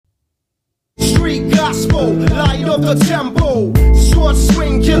Street gospel, light up the tempo. Short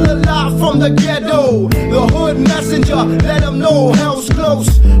swing, killer live from the ghetto. The hood messenger, let them know hell's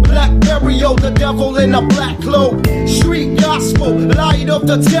close. Black burial, the devil in a black cloak. Street gospel, light up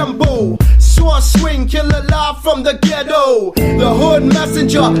the tempo. Short swing, killer live from the ghetto. The hood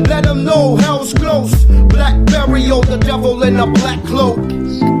messenger, let them know hell's close. Black burial, the devil in a black cloak.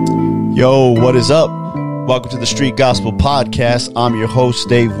 Yo, what is up? Welcome to the Street Gospel Podcast. I'm your host,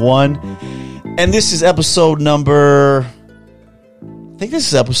 Dave One. And this is episode number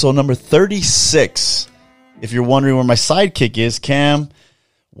 36. If you're wondering where my sidekick is, Cam.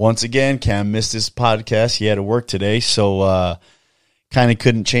 Once again, Cam missed his podcast. He had to work today, so kind of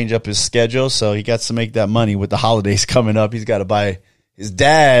couldn't change up his schedule. So he got to make that money with the holidays coming up. He's got to buy his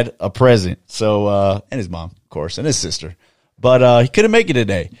dad a present. So and his mom, of course, and his sister. But he couldn't make it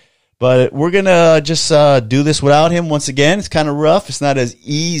today. But we're going to just do this without him once again. It's kind of rough. It's not as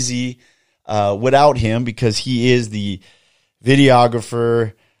easy without him because he is the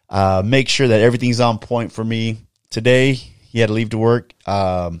videographer. Make sure that everything's on point for me. Today, he had to leave to work.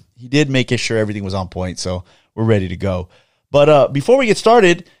 He did make sure everything was on point, so we're ready to go. But before we get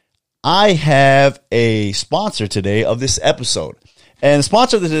started, I have a sponsor today of this episode. And the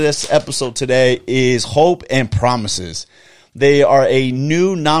sponsor of this episode today is Hope and Promises. They are a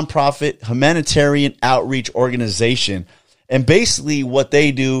new nonprofit humanitarian outreach organization. And basically what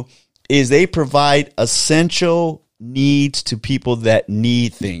they do is they provide essential needs to people that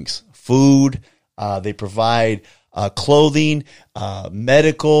need things. Food, they provide clothing,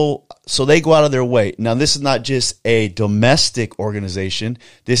 medical. So they go out of their way. Now, this is not just a domestic organization.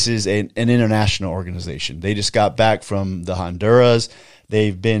 This is an international organization. They just got back from the Honduras.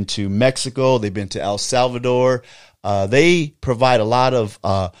 They've been to Mexico. They've been to El Salvador. They provide a lot of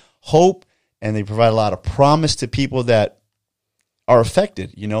hope, and they provide a lot of promise to people that are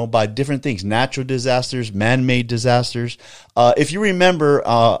affected, by different things, natural disasters, man-made disasters. If you remember,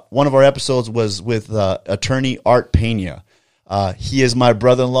 one of our episodes was with attorney Art Pena. He is my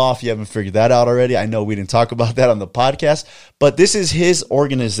brother-in-law, if you haven't figured that out already. I know we didn't talk about that on the podcast, but this is his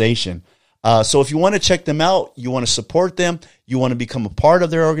organization. So if you want to check them out, you want to support them, you want to become a part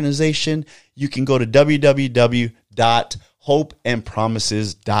of their organization, you can go to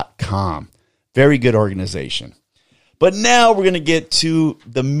www.hopeandpromises.com. Very good organization. But now we're going to get to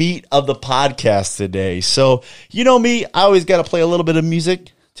the meat of the podcast today. So, you know me, I always got to play a little bit of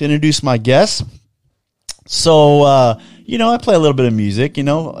music to introduce my guests. So, I play a little bit of music,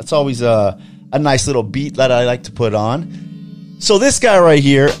 It's always a nice little beat that I like to put on. So this guy right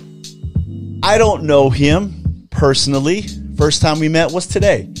here, I don't know him personally. First time we met was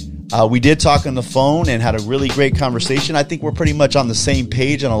today. We did talk on the phone and had a really great conversation. I think we're pretty much on the same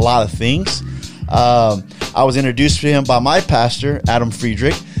page on a lot of things. I was introduced to him by my pastor, Adam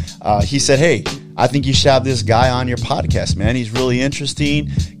Friedrich. He said, hey, I think you should have this guy on your podcast, man. He's really interesting.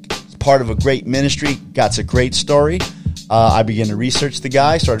 He's part of a great ministry. Got a great story. I began to research the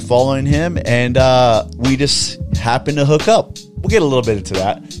guy, started following him, and we just happened to hook up. We'll get a little bit into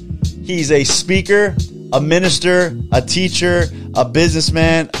that. He's a speaker, a minister, a teacher, a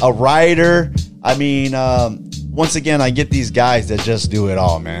businessman, a writer. I mean, once again, I get these guys that just do it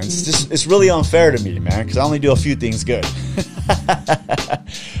all, man. It's really unfair to me, man, because I only do a few things good.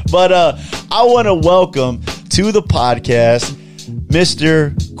 But I want to welcome to the podcast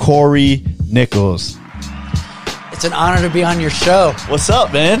Mr. Cory Nickols. It's an honor to be on your show. What's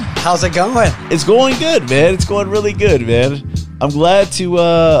up, man? How's it going? It's going good, man. It's going really good, man. I'm glad to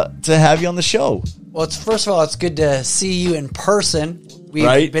have you on the show. Well, first of all, it's good to see you in person.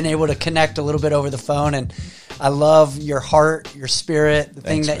 We've been able to connect a little bit over the phone, and I love your heart, your spirit, the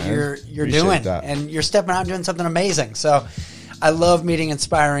thing that you're doing, and you're stepping out and doing something amazing. So I love meeting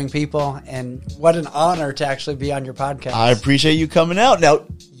inspiring people, and what an honor to actually be on your podcast. I appreciate you coming out. Now,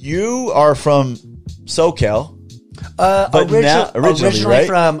 you are from SoCal,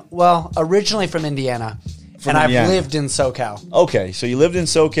 originally from Indiana. I've lived in SoCal. Okay, so you lived in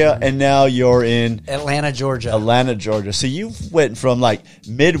SoCal, and now you're in Atlanta, Georgia. So you went from like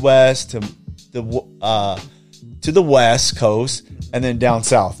Midwest to the West Coast, and then down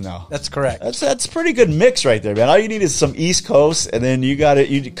south now. That's correct. That's a pretty good mix right there, man. All you need is some East Coast, and then you got it.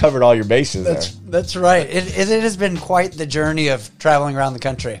 You covered all your bases there. That's right. It has been quite the journey of traveling around the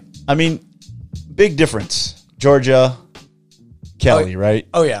country. I mean, big difference. Georgia, Kelly, right?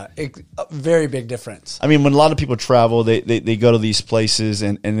 Oh, yeah. Very big difference. I mean, when a lot of people travel, they go to these places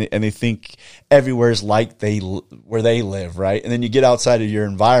and they think everywhere is like where they live, right? And then you get outside of your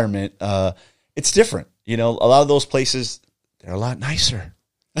environment, it's different. A lot of those places, they're a lot nicer.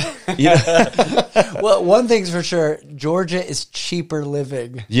 Well, one thing's for sure, Georgia is cheaper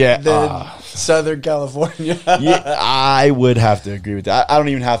living than Southern California. I would have to agree with that. I don't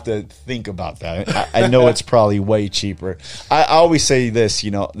even have to think about that. I know it's probably way cheaper. I always say this,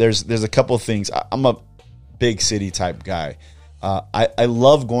 there's a couple of things. I'm a big city type guy. I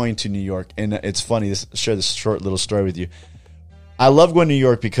love going to New York, and it's funny, share this short little story with you. I love going to New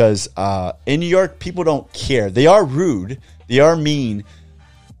York because in New York, people don't care. They are rude. They are mean.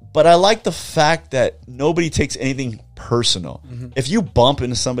 But I like the fact that nobody takes anything personal. Mm-hmm. If you bump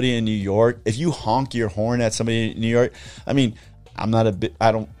into somebody in New York, if you honk your horn at somebody in New York, I mean,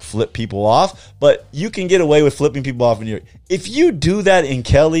 I don't flip people off, but you can get away with flipping people off in New York. If you do that in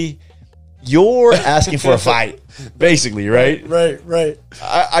Kelly, you're asking for a fight, basically, right? Right.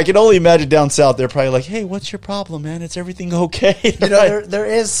 I can only imagine down south, they're probably like, hey, what's your problem, man? Is everything okay? There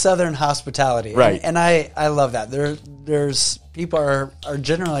is Southern hospitality. Right. And I love that. There's people are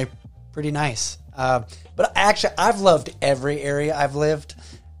generally pretty nice. But actually, I've loved every area I've lived.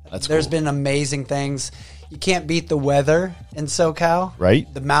 There's been amazing things. You can't beat the weather in SoCal.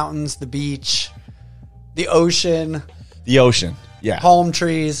 Right. The mountains, the beach, the ocean. The ocean, yeah. Palm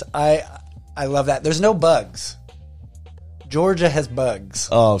trees. I love that. There's no bugs. Georgia has bugs.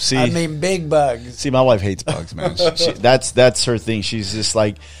 Oh, see. I mean, big bugs. See, my wife hates bugs, man. That's her thing. She's just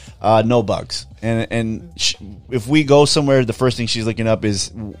like, no bugs. And if we go somewhere, the first thing she's looking up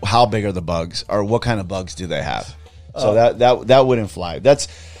is how big are the bugs, or what kind of bugs do they have. So that wouldn't fly.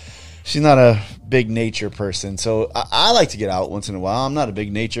 She's not a big nature person. So I like to get out once in a while. I'm not a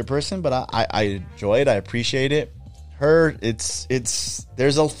big nature person, but I enjoy it. I appreciate it. Her,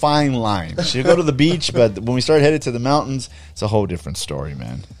 there's a fine line. She'll go to the beach, but when we start headed to the mountains, it's a whole different story,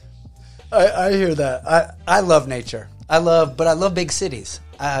 man. I hear that. I love nature. But I love big cities.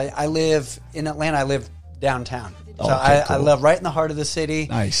 I live in Atlanta. I live downtown. So okay, cool. I love right in the heart of the city.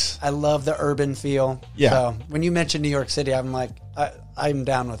 Nice. I love the urban feel. Yeah. So when you mention New York City, I'm like, I'm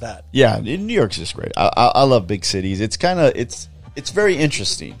down with that. Yeah, New York's just great. I love big cities. It's very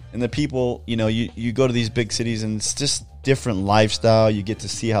interesting. And the people, you go to these big cities and it's just different lifestyle. You get to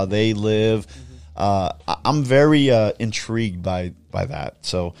see how they live. I'm very intrigued by that.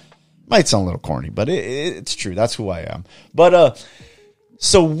 So it might sound a little corny, but it's true. That's who I am. But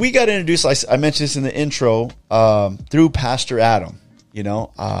so we got introduced, I mentioned this in the intro, through Pastor Adam.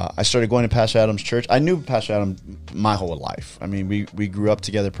 I started going to Pastor Adam's church. I knew Pastor Adam my whole life. I mean, we grew up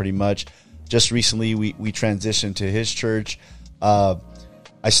together pretty much. Just recently, we transitioned to his church.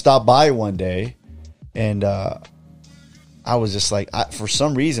 I stopped by one day, and I was just like, for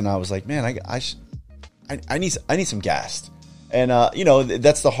some reason, I was like, man, I need some gas. And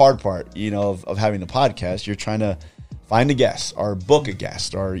that's the hard part, of having a podcast. You're trying to find a guest or book a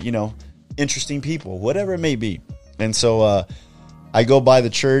guest or interesting people, whatever it may be. And so I go by the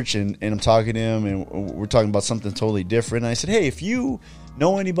church and I'm talking to him, and we're talking about something totally different. And I said, hey, if you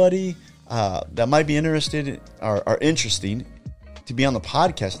know anybody that might be interested or interesting to be on the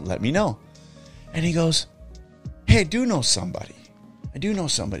podcast, let me know. And he goes, hey, I do know somebody.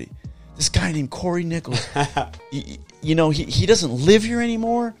 This guy named Cory Nickols. He doesn't live here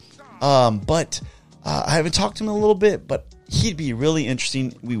anymore, but I haven't talked to him in a little bit, but he'd be really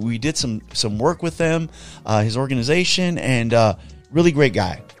interesting. We did some work with them, his organization, and really great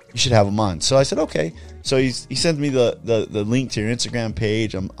guy. You should have him on. So I said, okay. So he sends me the link to your Instagram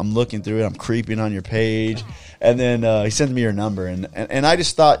page. I'm looking through it. I'm creeping on your page. And then he sends me your number. And I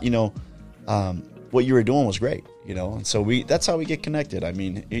just thought, what you were doing was great, And so that's how we get connected. I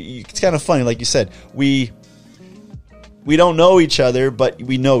mean, it's kind of funny. Like you said, we don't know each other, but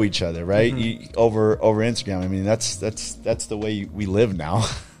we know each other, right? Mm-hmm. Over Instagram. I mean, that's the way we live now.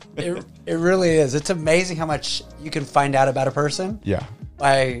 It really is. It's amazing how much you can find out about a person. Yeah.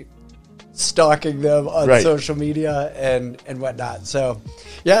 By stalking them on social media and whatnot. So,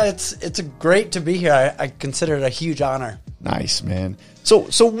 yeah, it's great to be here. I consider it a huge honor. Nice, man.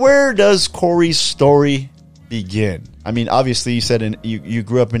 So where does Cory's story begin? I mean, obviously you said you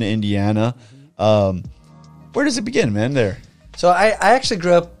grew up in Indiana. Where does it begin, man, there? So I actually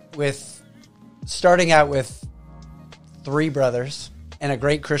grew up starting out with 3 brothers and a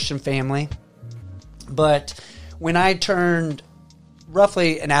great Christian family. But when I turned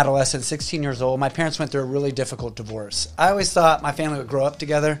roughly an adolescent, 16 years old, my parents went through a really difficult divorce. I always thought my family would grow up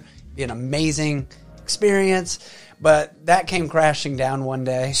together, be an amazing experience, but that came crashing down one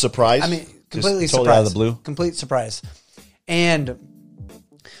day. Surprise? I mean, completely just totally surprise. Out of the blue? Complete surprise. And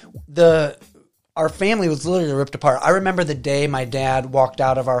our family was literally ripped apart. I remember the day my dad walked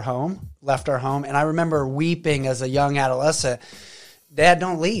out of our home, left our home, and I remember weeping as a young adolescent. Dad,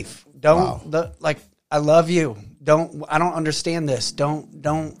 don't leave. I love you. I don't understand this. Don't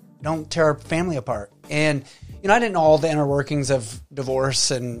tear our family apart. And, I didn't know all the inner workings of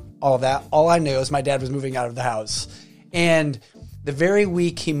divorce and all of that. All I knew is my dad was moving out of the house. And the very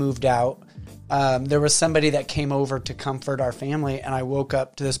week he moved out, there was somebody that came over to comfort our family, and I woke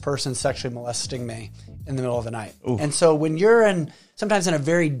up to this person sexually molesting me in the middle of the night. Ooh. And so when you're sometimes in a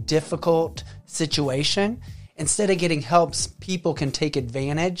very difficult situation, instead of getting help, people can take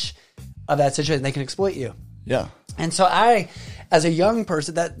advantage of that situation. They can exploit you. Yeah. And so as a young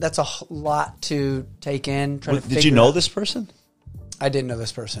person, that's a lot to take in. Did you know this person? I didn't know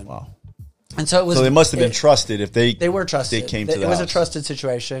this person. Wow. And so it was. So they must have been trusted if they were trusted. They came to the It was house. a trusted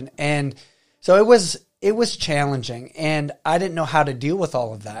situation, and so it was challenging, and I didn't know how to deal with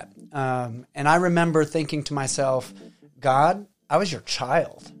all of that. And I remember thinking to myself, God, I was your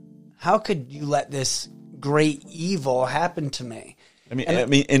child. How could you let this great evil happen to me? I mean,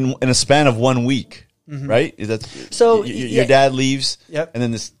 in a span of 1 week. Mm-hmm. Right? Is that so? Your dad leaves, yep. And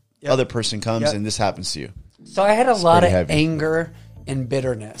then this other person comes, and this happens to you. So I had a lot of anger and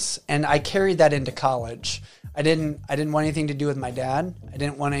bitterness, and I carried that into college. I didn't want anything to do with my dad. I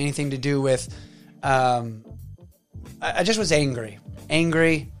didn't want anything to do with. I just was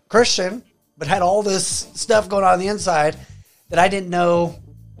angry Christian, but had all this stuff going on the inside that I didn't know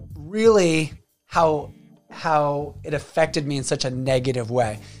really how it affected me in such a negative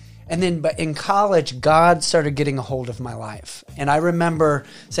way. And then, but in college, God started getting a hold of my life. And I remember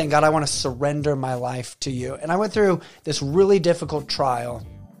saying, God, I want to surrender my life to you. And I went through this really difficult trial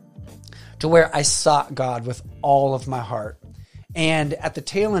to where I sought God with all of my heart. And at the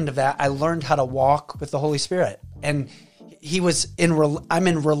tail end of that, I learned how to walk with the Holy Spirit. And I'm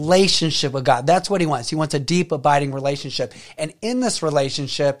in relationship with God. That's what he wants. He wants a deep, abiding relationship. And in this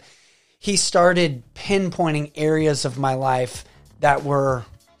relationship, he started pinpointing areas of my life that were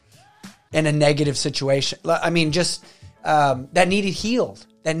in a negative situation. I mean, just that needed healed,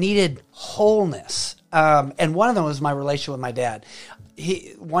 that needed wholeness. And one of them was my relationship with my dad.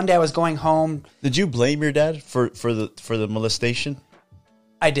 One day I was going home. Did you blame your dad for the molestation?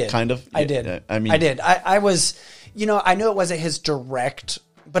 I did. Kind of? I did. I did. I was, I knew it wasn't his direct,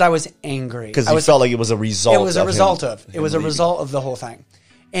 but I was angry. Because you felt like it was a result. It was a result of the whole thing.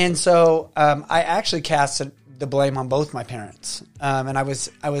 And so I actually cast the blame on both my parents, and I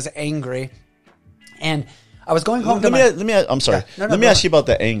was angry, and I was going home. I'm sorry. Yeah, let me ask you about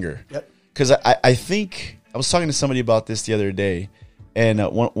the anger. Yep. Because I think I was talking to somebody about this the other day, and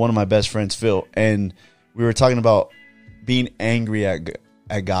one of my best friends, Phil, and we were talking about being angry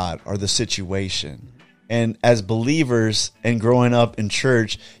at God or the situation. And as believers and growing up in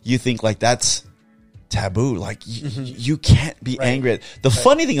church, you think like that's taboo. Like you can't be angry at. The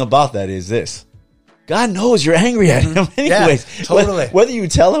funny thing about that is this. God knows you're angry at him anyways. Yeah, totally. Whether you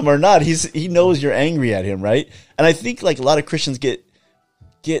tell him or not, he knows you're angry at him, right? And I think like a lot of Christians get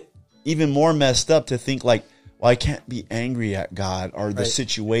even more messed up to think like, well, I can't be angry at God or the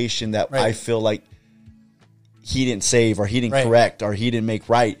situation that I feel like he didn't save or he didn't correct or he didn't make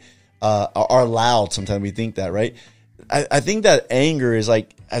right, or loud. Sometimes we think that, right? I think that anger is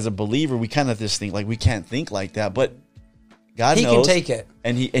like, as a believer, we kind of just think like we can't think like that, but God knows. He can take it.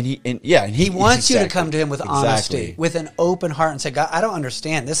 And he wants you to come to him with honesty, with an open heart, and say, God, I don't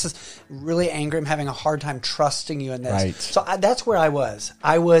understand. This is really angry. I'm having a hard time trusting you in this. Right. So that's where I was.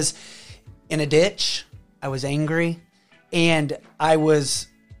 I was in a ditch. I was angry, and I was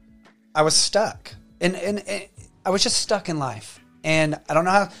stuck. And I was just stuck in life. And I don't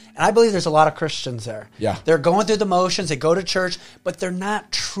know how, and I believe there's a lot of Christians there. Yeah. They're going through the motions, they go to church, but they're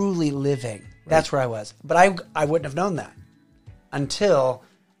not truly living. Right. That's where I was. But I wouldn't have known that until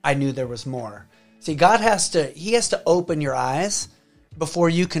I knew there was more. See, God has to open your eyes before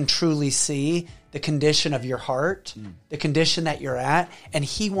you can truly see the condition of your heart, the condition that you're at, and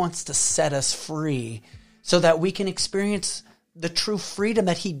he wants to set us free so that we can experience the true freedom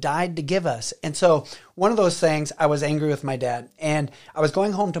that he died to give us. And so one of those things, I was angry with my dad, and I was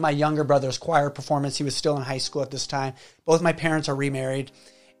going home to my younger brother's choir performance. He was still in high school at this time. Both my parents are remarried.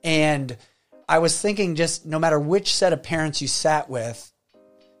 And I was thinking, just no matter which set of parents you sat with,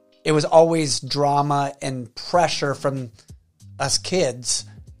 it was always drama and pressure from us kids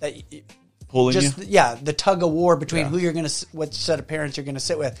that pulling you. Yeah, the tug of war between what set of parents you're going to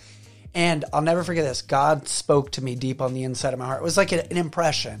sit with. And I'll never forget this. God spoke to me deep on the inside of my heart. It was like an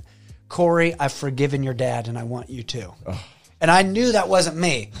impression. Cory, I've forgiven your dad, and I want you to. Oh. And I knew that wasn't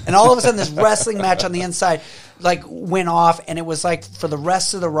me. And all of a sudden, this wrestling match on the inside like went off, and it was like for the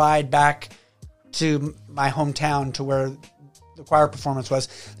rest of the ride back to my hometown, to where the choir performance was,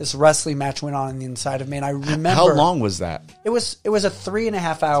 this wrestling match went on the inside of me. And I remember. How long was that? It was a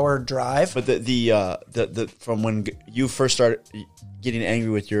 3.5 hour drive. But the from when you first started getting angry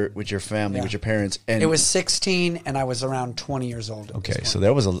with your family, with your parents, and it was 16 and I was around 20 years old. Okay. So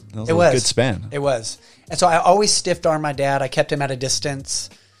that was a good span. It was. And so I always stiffed armed my dad. I kept him at a distance.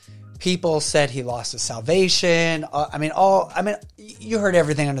 People said he lost his salvation. You heard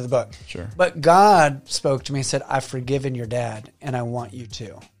everything under the book. Sure. But God spoke to me and said, I've forgiven your dad, and I want you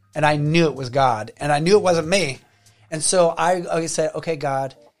to. And I knew it was God, and I knew it wasn't me. And so I said, okay,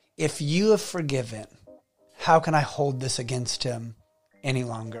 God, if you have forgiven, how can I hold this against him any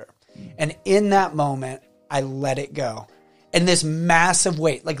longer? And in that moment, I let it go. And this massive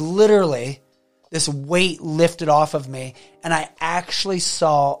weight, like literally, this weight lifted off of me, and I actually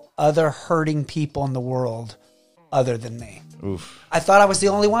saw other hurting people in the world other than me. Oof. I thought I was the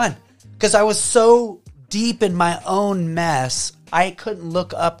only one because I was so deep in my own mess, I couldn't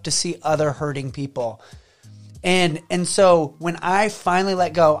look up to see other hurting people. And so when I finally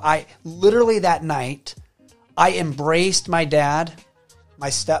let go, I literally that night, I embraced my dad, my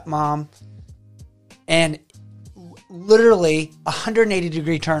stepmom, and literally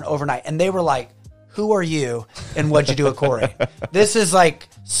 180-degree turn overnight. And they were like, who are you and what'd you do at Cory? This is like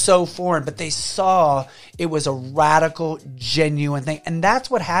so foreign, but they saw it was a radical, genuine thing. And that's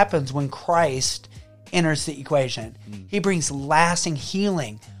what happens when Christ enters the equation. He brings lasting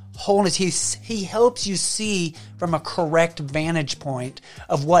healing, wholeness. He helps you see from a correct vantage point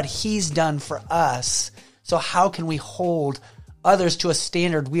of what he's done for us. So how can we hold others to a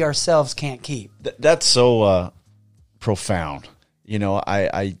standard we ourselves can't keep? That's so profound. You know,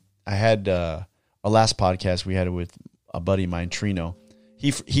 I had our last podcast, we had it with a buddy of mine, Trino.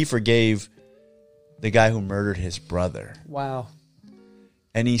 He forgave the guy who murdered his brother. Wow.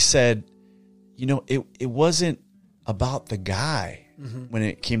 And he said, you know, it wasn't about the guy when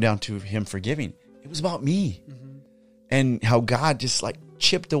it came down to him forgiving. It was about me. And how God just like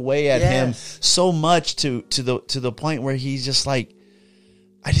chipped away at him so much to the point where he's just like,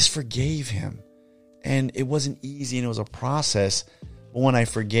 I just forgave him. And it wasn't easy and it was a process. But when I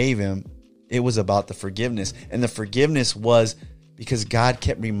forgave him, it was about the forgiveness. And the forgiveness was because God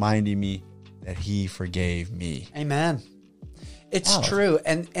kept reminding me that he forgave me. Amen. It's true.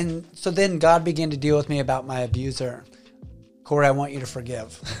 And so then God began to deal with me about my abuser. Cory, I want you to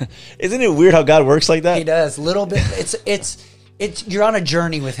forgive. Isn't it weird how God works like that? He does. Little bit. It's you're on a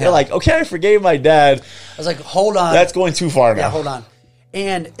journey with him. You're like, okay, I forgave my dad. I was like, hold on. That's going too far now. Yeah, hold on.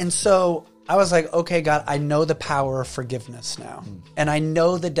 And so I was like, okay, God, I know the power of forgiveness now. And I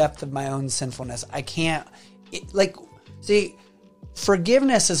know the depth of my own sinfulness. I can't,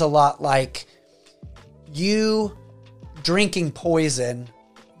 forgiveness is a lot like you drinking poison,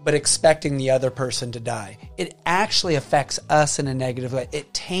 but expecting the other person to die. It actually affects us in a negative way.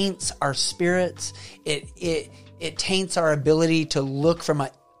 It taints our spirits. It taints our ability to look from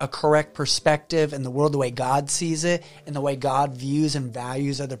a correct perspective in the world the way God sees it and the way God views and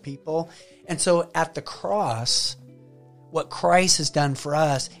values other people. And so at the cross, what Christ has done for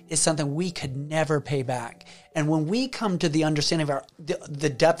us is something we could never pay back. And when we come to the understanding of the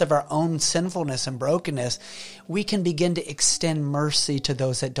depth of our own sinfulness and brokenness, we can begin to extend mercy to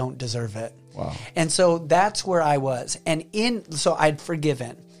those that don't deserve it. Wow. And so that's where I was. So I'd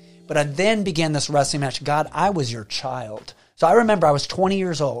forgiven. But I then began this wrestling match. God, I was your child. So I remember I was 20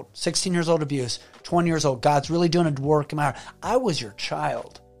 years old, 16 years old abuse, 20 years old. God's really doing a work in my heart. I was your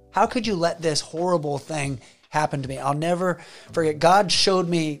child. How could you let this horrible thing happen to me? I'll never forget. God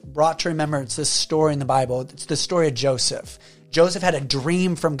brought to remembrance this story in the Bible. It's the story of Joseph. Joseph had a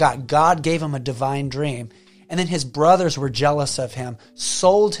dream from God. God gave him a divine dream. And then his brothers were jealous of him,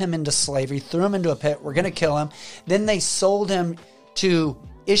 sold him into slavery, threw him into a pit. We're going to kill him. Then they sold him to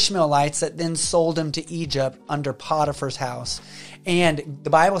Ishmaelites that then sold him to Egypt under Potiphar's house. And the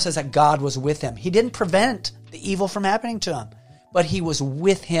Bible says that God was with him. He didn't prevent the evil from happening to him, but he was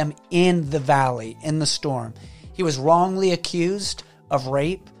with him in the valley, in the storm. He was wrongly accused of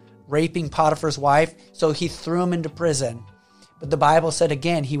raping Potiphar's wife, so he threw him into prison. But the Bible said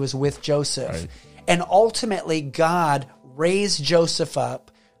again, he was with Joseph. Right. And ultimately, God raised Joseph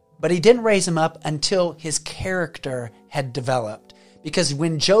up, but he didn't raise him up until his character had developed. Because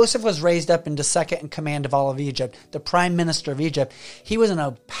when Joseph was raised up into second in command of all of Egypt, the prime minister of Egypt, he was in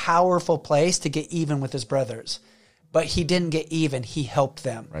a powerful place to get even with his brothers. But he didn't get even. He helped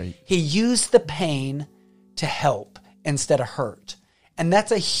them. Right. He used the pain to help instead of hurt. And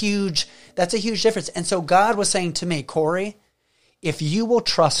that's a huge difference. And so God was saying to me, Cory, if you will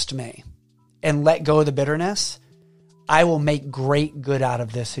trust me and let go of the bitterness, I will make great good out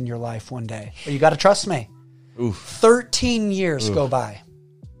of this in your life one day. But you got to trust me. Oof. 13 years go by.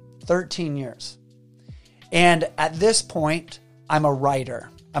 13 years. And at this point, I'm a writer.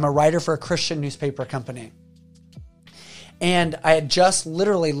 I'm a writer for a Christian newspaper company. And I had just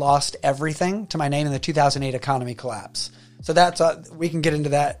literally lost everything to my name in the 2008 economy collapse. So that's we can get into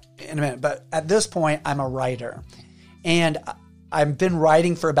that in a minute. But at this point, I'm a writer. And I've been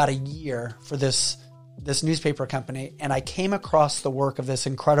writing for about a year for this newspaper company, and I came across the work of this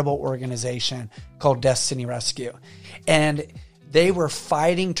incredible organization called Destiny Rescue. And they were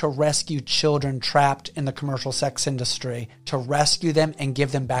fighting to rescue children trapped in the commercial sex industry, to rescue them and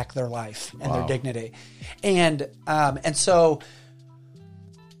give them back their life and their dignity. And so,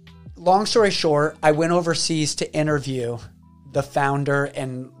 long story short, I went overseas to interview the founder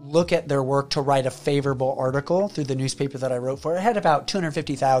and look at their work to write a favorable article through the newspaper that I wrote for. It had about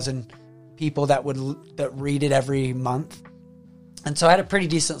 250,000 people that read it every month. And so I had a pretty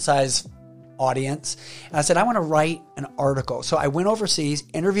decent sized audience. And I said, I want to write an article. So I went overseas,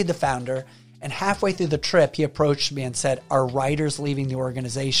 interviewed the founder, and halfway through the trip, he approached me and said, our writer's leaving the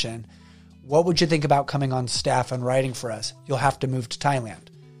organization. What would you think about coming on staff and writing for us? You'll have to move to Thailand.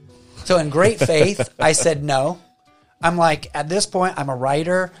 So in great faith, I said no. I'm like, at this point, I'm a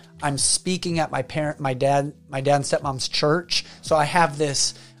writer. I'm speaking at my dad and stepmom's church. So I have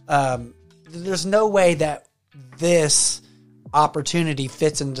this, there's no way that this opportunity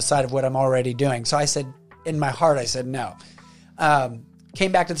fits inside of what I'm already doing. So I said, in my heart, I said no.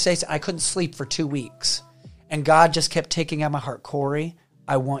 Came back to the States. I couldn't sleep for 2 weeks. And God just kept taking at my heart, Cory,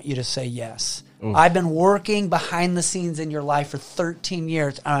 I want you to say yes. Ooh. I've been working behind the scenes in your life for 13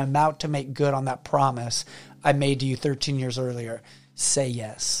 years, and I'm about to make good on that promise I made to you 13 years earlier. Say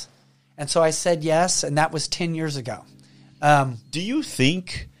yes. And so I said yes, and that was 10 years ago. Do you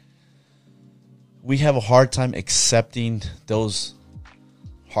think we have a hard time accepting those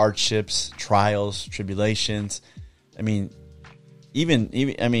hardships, trials, tribulations? I mean,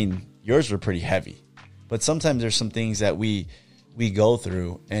 even yours were pretty heavy, but sometimes there's some things that we go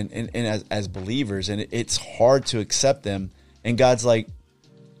through and as believers, and it's hard to accept them. And God's like,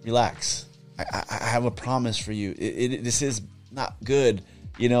 relax. I have a promise for you. This is not good.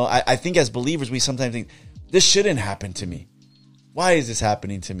 You know, I think as believers, we sometimes think, this shouldn't happen to me. Why is this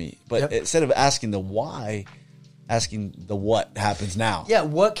happening to me? But instead of asking the why, asking the what happens now. Yeah,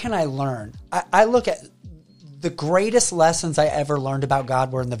 what can I learn? I look at the greatest lessons I ever learned about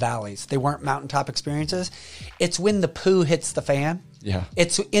God were in the valleys. They weren't mountaintop experiences. It's when the poo hits the fan. Yeah.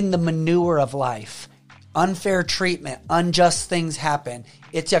 It's in the manure of life. Unfair treatment, unjust things happen.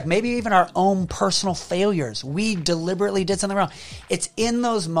 It's like maybe even our own personal failures. We deliberately did something wrong. It's in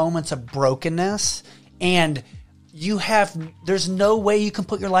those moments of brokenness, and there's no way you can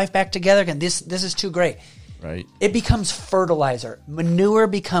put your life back together again. This is too great. Right. It becomes fertilizer. Manure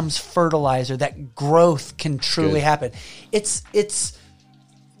becomes fertilizer that growth can truly happen.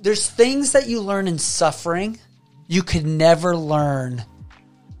 There's things that you learn in suffering you could never learn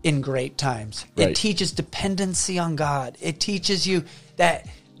in great times. Right. It teaches dependency on God. It teaches you that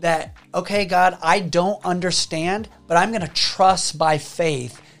okay, God, I don't understand, but I'm going to trust by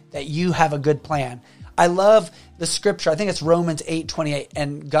faith that you have a good plan. I love the scripture. I think it's Romans 8:28,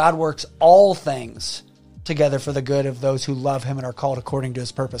 and God works all things together for the good of those who love him and are called according to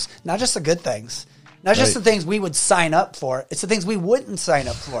his purpose. Not just the good things, not just the things we would sign up for. It's the things we wouldn't sign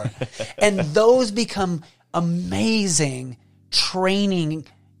up for. And those become amazing training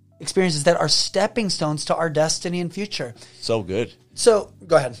experiences that are stepping stones to our destiny and future. So good. So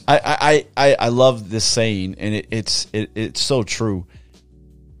go ahead. I love this saying, and it's so true.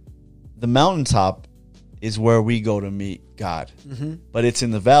 The mountaintop is where we go to meet God, but it's in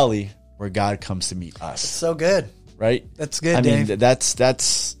the valley where God comes to meet us. That's so good, right? That's good. I Dave. mean,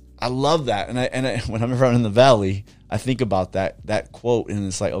 that's I love that, and I when I'm around in the valley, I think about that quote, and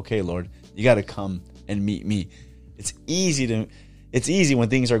it's like, okay, Lord, you got to come and meet me. It's easy when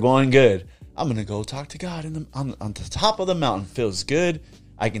things are going good. I'm gonna go talk to God on the top of the mountain. Feels good.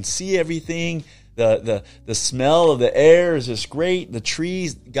 I can see everything. The smell of the air is just great. The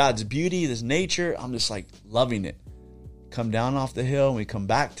trees, God's beauty, this nature. I'm just like loving it. Come down off the hill and we come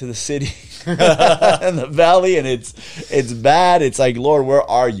back to the city and the valley, and it's bad. It's like, Lord, where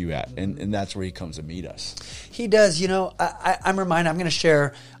are you at? And that's where he comes to meet us. He does. You know, I'm reminded, I'm going to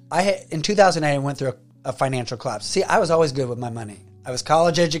share, in 2008, I went through a financial collapse. See, I was always good with my money. I was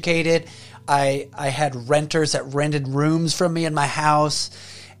college educated. I had renters that rented rooms from me in my house.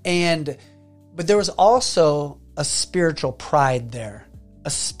 But there was also a spiritual pride there, a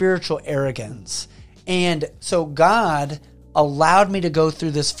spiritual arrogance. And so God allowed me to go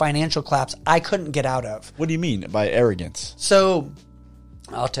through this financial collapse I couldn't get out of. What do you mean by arrogance? So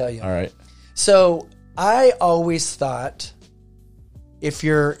I'll tell you. All right. So I always thought if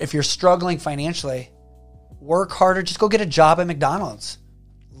you're struggling financially, work harder, just go get a job at McDonald's.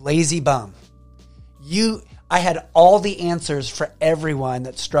 Lazy bum. I had all the answers for everyone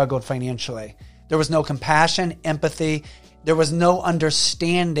that struggled financially. There was no compassion, empathy. There was no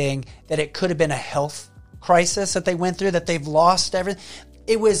understanding that it could have been a health crisis that they went through, that they've lost everything.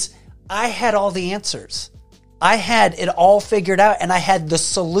 I had all the answers. I had it all figured out, and I had the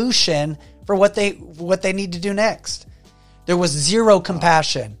solution for what they need to do next. There was zero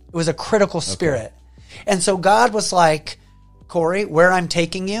compassion. It was a critical spirit. Okay. And so God was like, Cory, where I'm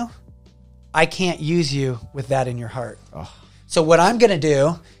taking you, I can't use you with that in your heart. Oh. So what I'm going to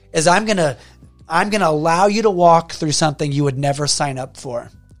do is I'm going to allow you to walk through something you would never sign up for,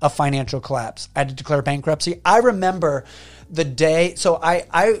 a financial collapse. I had to declare bankruptcy. I remember the day. So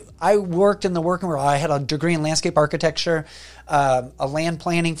I worked in the working world. I had a degree in landscape architecture, a land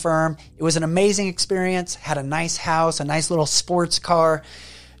planning firm. It was an amazing experience. Had a nice house, a nice little sports car,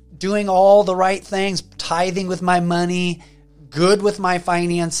 doing all the right things, tithing with my money, good with my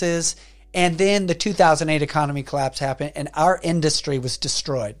finances. And then the 2008 economy collapse happened, and our industry was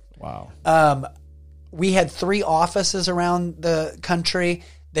destroyed. Wow. We had 3 offices around the country.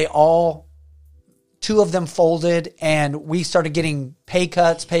 Two of them folded, and we started getting pay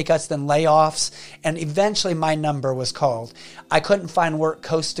cuts, then layoffs, and eventually my number was called. I couldn't find work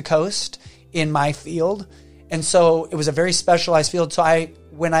coast to coast in my field, and so it was a very specialized field. So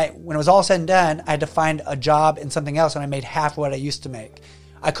when it was all said and done, I had to find a job in something else, and I made half what I used to make.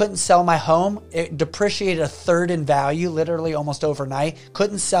 I couldn't sell my home. It depreciated a third in value, literally almost overnight.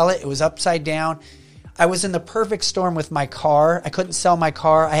 Couldn't sell it. It was upside down. I was in the perfect storm with my car. I couldn't sell my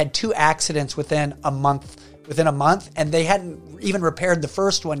car. I had 2 accidents within a month, and they hadn't even repaired the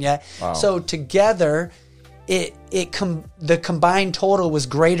first one yet. Wow. So together, the combined total was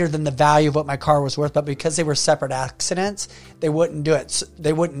greater than the value of what my car was worth. But because they were separate accidents, they wouldn't do it.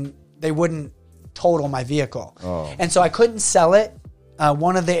 They wouldn't total my vehicle. Oh. And so I couldn't sell it.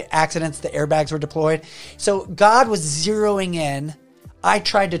 One of the accidents, the airbags were deployed. So God was zeroing in. I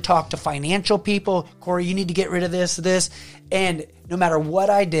tried to talk to financial people. Cory, you need to get rid of this. And no matter what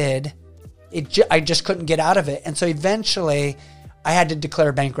I did, I just couldn't get out of it. And so eventually I had to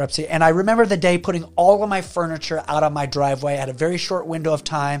declare bankruptcy. And I remember the day putting all of my furniture out on my driveway. I had a very short window of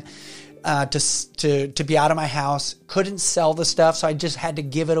time to be out of my house. Couldn't sell the stuff, so I just had to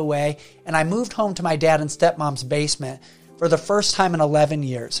give it away. And I moved home to my dad and stepmom's basement for the first time in 11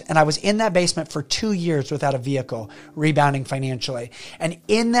 years. And I was in that basement for 2 years without a vehicle, rebounding financially. And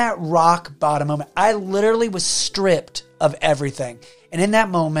in that rock bottom moment, I literally was stripped of everything. And in that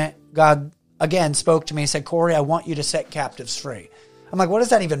moment, God again spoke to me and said, Cory, I want you to set captives free. I'm like, what does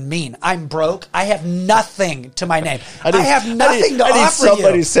that even mean? I'm broke. I have nothing to my name. I have nothing to offer you. I need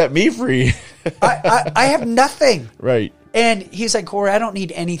somebody set me free. I have nothing. Right. And he said, Cory, I don't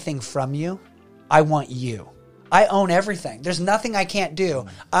need anything from you. I want you. I own everything. There's nothing I can't do.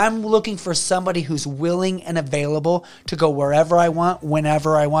 I'm looking for somebody who's willing and available to go wherever I want,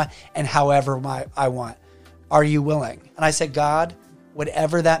 whenever I want, and however I want. Are you willing? And I said, God,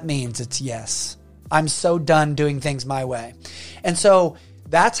 whatever that means, it's yes. I'm so done doing things my way. And so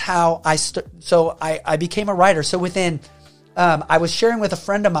that's how I became a writer. So I was sharing with a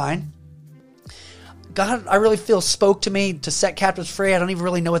friend of mine, God, I really feel spoke to me to set captives free. I don't even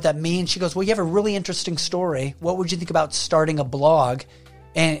really know what that means. She goes, well, you have a really interesting story. What would you think about starting a blog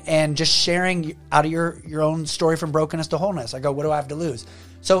and just sharing out of your own story from brokenness to wholeness? I go, what do I have to lose?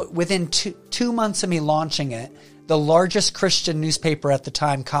 So within 2 months of me launching it, the largest Christian newspaper at the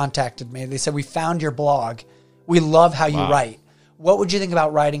time contacted me. They said, we found your blog. We love how you write. What would you think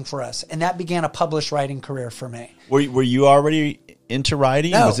about writing for us? And that began a published writing career for me. Were you already into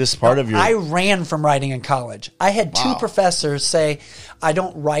writing? No, was this part of your... I ran from writing in college. I had 2 professors say, I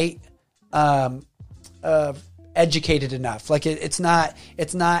don't write educated enough. Like it's not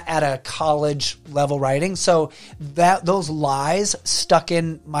at a college level writing. So those lies stuck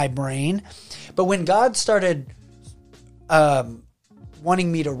in my brain. But when God started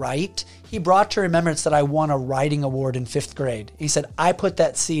wanting me to write, he brought to remembrance that I won a writing award in 5th grade. He said, I put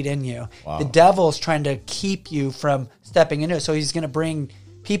that seed in you. Wow. The devil's trying to keep you from stepping into it. So he's going to bring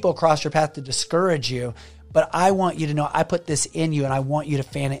people across your path to discourage you. But I want you to know I put this in you and I want you to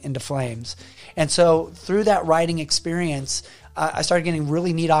fan it into flames. And so through that writing experience, I started getting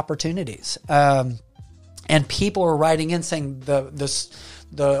really neat opportunities. And people were writing in saying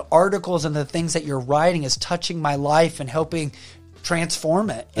the articles and the things that you're writing is touching my life and helping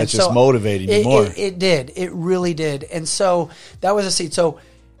transform it. That's just motivating you more. It did. It really did. And so that was a seed. So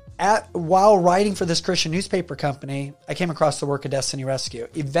while writing for this Christian newspaper company, I came across the work of Destiny Rescue.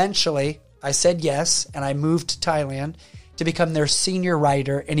 Eventually, I said yes, and I moved to Thailand to become their senior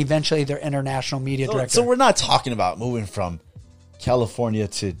writer and eventually their international media director. So we're not talking about moving from California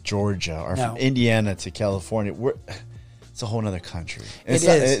to Georgia or from Indiana to California. It's a whole other country.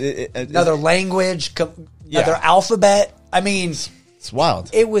 Another language, another alphabet. I mean, it's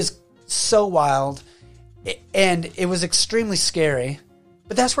wild. It was so wild, and it was extremely scary.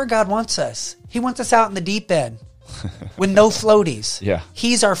 But that's where God wants us. He wants us out in the deep end with no floaties. Yeah,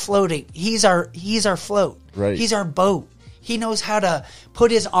 He's our floating. He's our float. Right. He's our boat. He knows how to put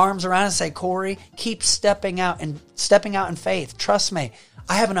his arms around and say, Cory, keep stepping out in faith. Trust me,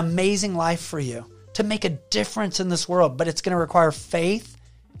 I have an amazing life for you to make a difference in this world, but it's going to require faith,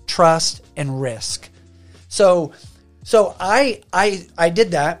 trust, and risk. So I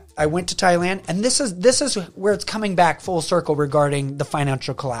did that. I went to Thailand, and this is where it's coming back full circle regarding the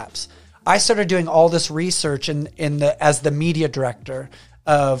financial collapse. I started doing all this research as the media director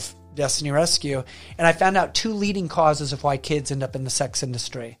of Destiny Rescue, and I found out 2 leading causes of why kids end up in the sex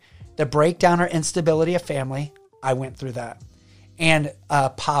industry: the breakdown or instability of family. I went through that, and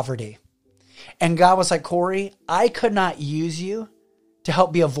poverty. And God was like, Cory, I could not use you to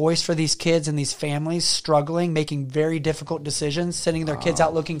help be a voice for these kids and these families struggling, making very difficult decisions, sending their kids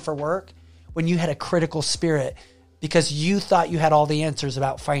out looking for work, when you had a critical spirit because you thought you had all the answers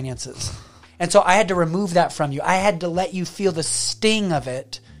about finances. And so I had to remove that from you. I had to let you feel the sting of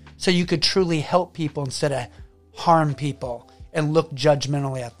it so you could truly help people instead of harm people and look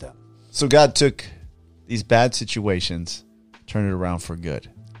judgmentally at them. So God took these bad situations, turned it around for good.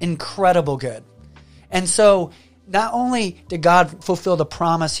 Incredible good. And so not only did God fulfill the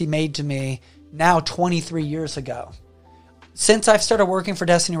promise he made to me now 23 years ago, since I've started working for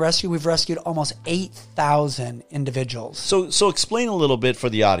Destiny Rescue, we've rescued almost 8,000 individuals. So explain a little bit for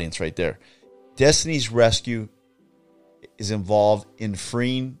the audience right there. Destiny's Rescue is involved in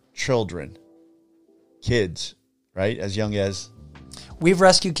freeing children, kids, right? As young as? We've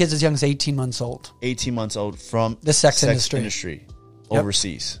rescued kids as young as 18 months old. 18 months old from the sex industry.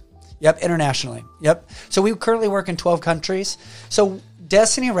 Overseas. Yep, internationally. Yep. So we currently work in 12 countries. So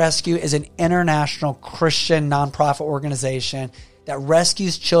Destiny Rescue is an international Christian nonprofit organization that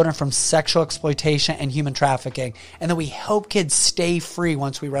rescues children from sexual exploitation and human trafficking. And then we help kids stay free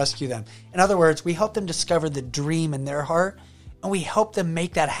once we rescue them. In other words, we help them discover the dream in their heart, and we help them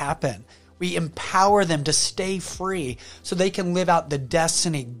make that happen. We empower them to stay free so they can live out the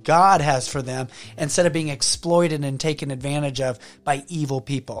destiny God has for them instead of being exploited and taken advantage of by evil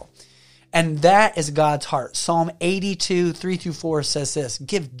people. And that is God's heart. Psalm 82, 3-4 says this: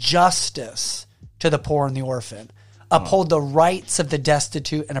 give justice to the poor and the orphan. Uphold the rights of the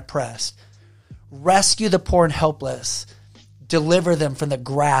destitute and oppressed. Rescue the poor and helpless. Deliver them from the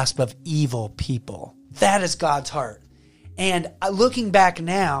grasp of evil people. That is God's heart. And looking back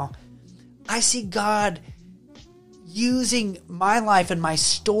now, I see God using my life and my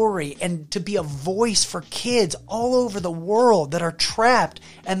story and to be a voice for kids all over the world that are trapped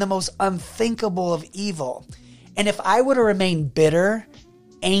in the most unthinkable of evil. And if I would have remained bitter,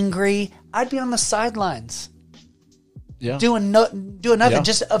 angry, I'd be on the sidelines. Yeah. Doing nothing,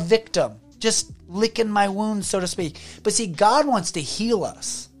 just a victim, just licking my wounds, so to speak. But see, God wants to heal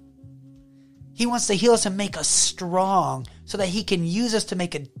us. He wants to heal us and make us strong so that he can use us to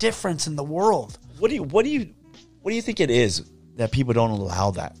make a difference in the world. What do you think it is that people don't allow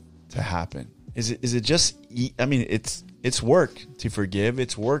that to happen? Is it just, I mean, it's work to forgive.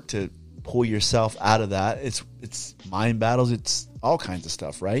 It's work to pull yourself out of that. It's mind battles. It's all kinds of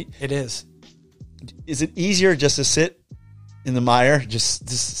stuff, right? It is. Is it easier just to sit in the mire, just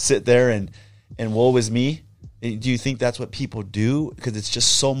sit there and woe is me? Do you think that's what people do? Because it's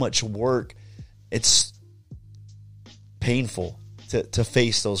just so much work. It's painful to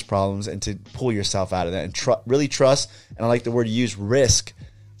face those problems and to pull yourself out of that and really trust. And I like the word you use, risk.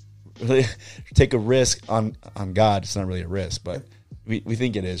 Really take a risk on God. It's not really a risk, but we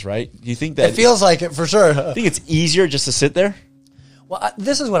think it is, right? Do you think that it feels like it for sure? I think it's easier just to sit there. Well,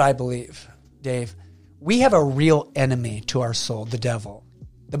 this is what I believe, Dave. We have a real enemy to our soul, the devil.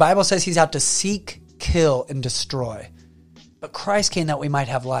 The Bible says he's out to seek, kill, and destroy. But Christ came that we might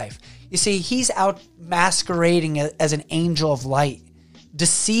have life. You see, he's out masquerading as an angel of light,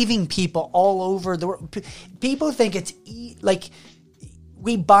 deceiving people all over the world. People think it's like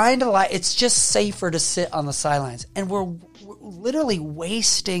we bind a lie. It's just safer to sit on the sidelines. And we're literally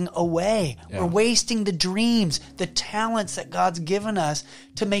wasting away. Yeah. We're wasting the dreams, the talents that God's given us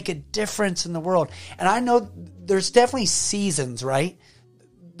to make a difference in the world. And I know there's definitely seasons, right?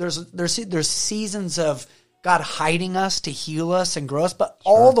 There's seasons of God hiding us to heal us and grow us, but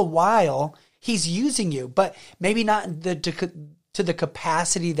all the while he's using you, but maybe not to the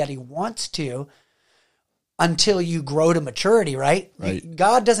capacity that he wants to until you grow to maturity, right?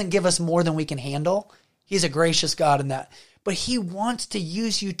 God doesn't give us more than we can handle. He's a gracious God in that. But he wants to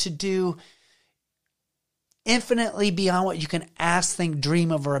use you to do infinitely beyond what you can ask, think,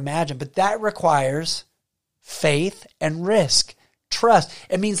 dream of, or imagine. But that requires faith and risk, trust.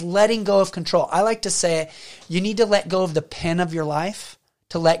 It means letting go of control. I like to say you need to let go of the pen of your life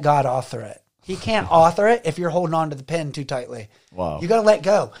to let God author it. He can't author it if you're holding on to the pen too tightly. Wow. You got to let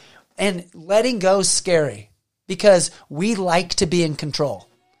go. And letting go is scary because we like to be in control.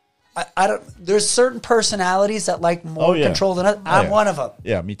 I don't. There's certain personalities that like more control than others. I'm one of them.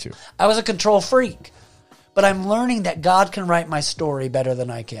 Yeah, me too. I was a control freak, but I'm learning that God can write my story better than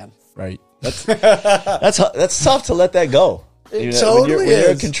I can. Right. That's tough to let that go. It totally when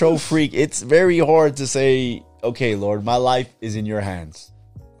you're a control freak, it's very hard to say, "Okay, Lord, my life is in your hands.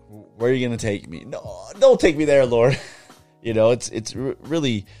 Where are you going to take me? No, don't take me there, Lord." It's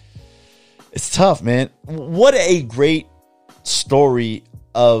really, it's tough, man. What a great story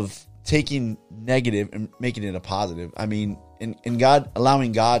of taking negative and making it a positive. I mean, in God,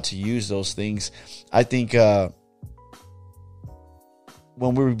 allowing God to use those things. I think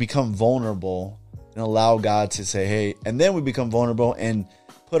when we become vulnerable and allow God to say, hey, and then we become vulnerable and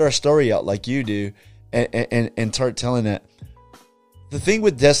put our story out like you do and start telling it. The thing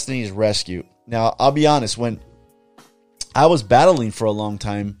with Destiny's Rescue, now I'll be honest, when I was battling for a long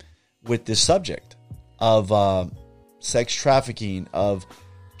time with this subject of sex trafficking, of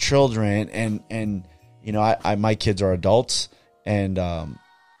children, and my kids are adults, and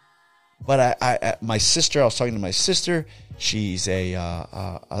but my sister, I was talking to my sister. She's she's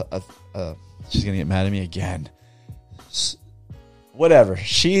gonna get mad at me again. Whatever.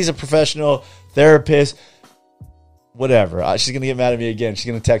 She's a professional therapist. Whatever. She's gonna get mad at me again. She's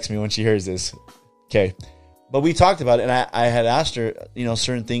gonna text me when she hears this. Okay. But we talked about it, and I had asked her,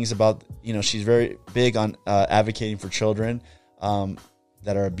 certain things about, she's very big on advocating for children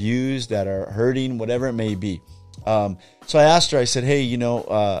that are abused, that are hurting, whatever it may be. So I asked her, I said, hey,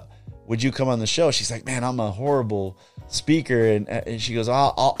 would you come on the show? She's like, man, I'm a horrible speaker. And she goes,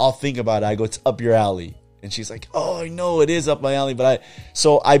 I'll think about it. I go, it's up your alley. And she's like, oh, I know it is up my alley.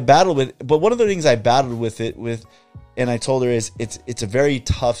 So I battled with, but one of the things I battled with, and I told her is it's a very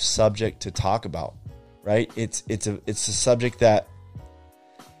tough subject to talk about. Right? It's a subject that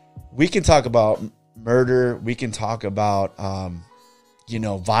we can talk about murder. We can talk about,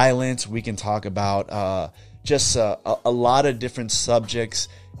 violence. We can talk about just a lot of different subjects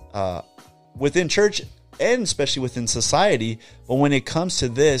within church and especially within society. But when it comes to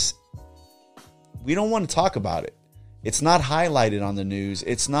this, we don't want to talk about it. It's not highlighted on the news.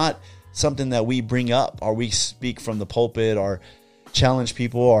 It's not something that we bring up or we speak from the pulpit or challenge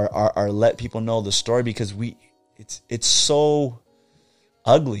people or let people know the story, because it's so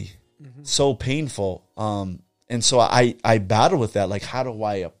ugly, so painful. And so I battle with that. Like, how do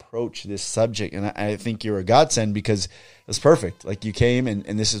I approach this subject? And I think you're a godsend, because it's perfect. Like, you came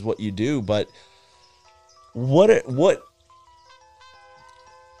and this is what you do. But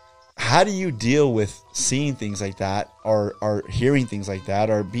how do you deal with seeing things like that, or hearing things like that,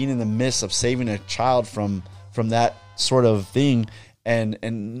 or being in the midst of saving a child from that sort of thing,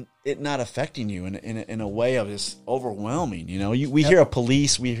 and it not affecting you in a way of this overwhelming? We hear of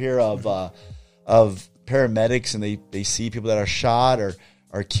police, we hear of paramedics, and they see people that are shot or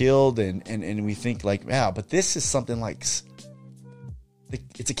are killed, and we think like, wow, but this is something like,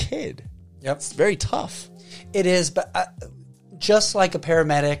 it's a kid. Yep. It's very tough. It is, but just like a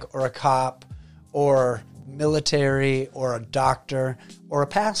paramedic or a cop or military or a doctor or a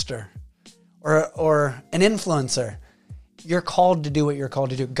pastor or an influencer, you're called to do what you're called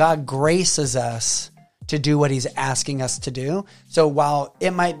to do. God graces us to do what he's asking us to do. So while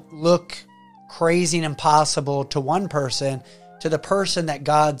it might look crazy and impossible to one person, to the person that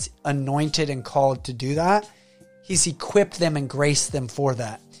God's anointed and called to do that, he's equipped them and graced them for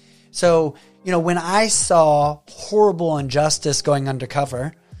that. So, when I saw horrible injustice going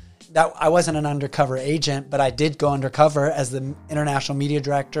undercover, that I wasn't an undercover agent, but I did go undercover as the international media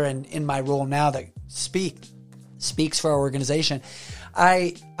director, and in my role now that speaks for our organization,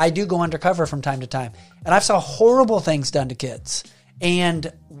 I do go undercover from time to time. And I've saw horrible things done to kids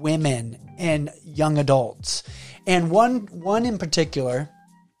and women and young adults. And one in particular,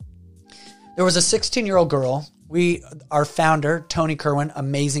 there was a 16-year-old girl. Our founder, Tony Kerwin,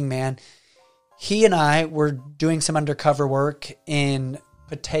 amazing man, he and I were doing some undercover work in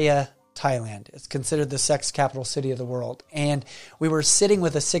Pattaya, Thailand. It's considered the sex capital city of the world. And we were sitting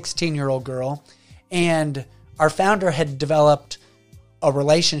with a 16-year-old girl, and our founder had developed a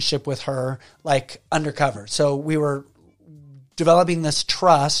relationship with her, like undercover. So we were developing this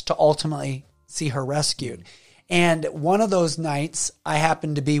trust to ultimately see her rescued. And one of those nights, I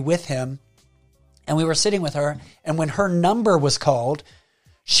happened to be with him, and we were sitting with her, and when her number was called,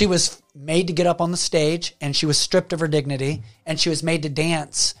 she was made to get up on the stage, and she was stripped of her dignity, and she was made to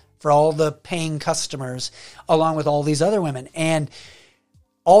dance for all the paying customers, along with all these other women. And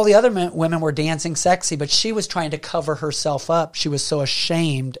all the other women were dancing sexy, but she was trying to cover herself up. She was so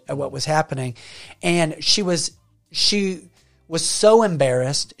ashamed at what was happening. And she was so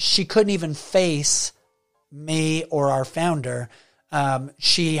embarrassed, she couldn't even face me or our founder.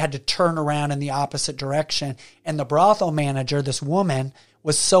 She had to turn around in the opposite direction. And the brothel manager, this woman,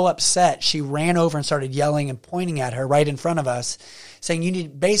 was so upset, she ran over and started yelling and pointing at her right in front of us, saying, you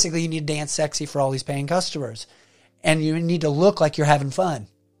need to dance sexy for all these paying customers. And you need to look like you're having fun.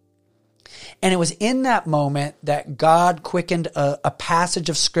 And it was in that moment that God quickened a passage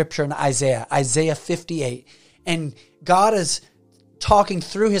of scripture in Isaiah 58. And God is talking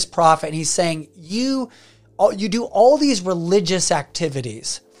through his prophet, and he's saying, you do all these religious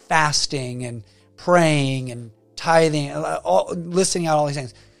activities, fasting and praying and tithing, listing out all these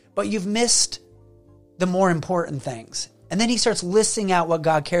things, but you've missed the more important things. And then he starts listing out what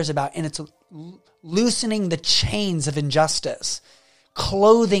God cares about, and it's loosening the chains of injustice,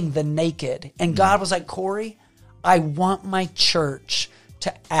 clothing the naked. And God was like, Cory, I want my church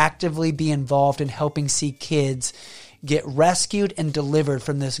to actively be involved in helping see kids get rescued and delivered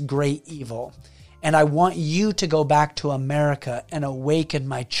from this great evil. And I want you to go back to America and awaken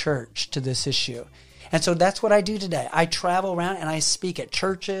my church to this issue. And so that's what I do today. I travel around and I speak at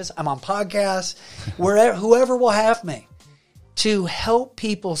churches. I'm on podcasts, whoever will have me, to help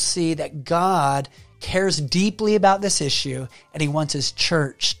people see that God cares deeply about this issue, and he wants his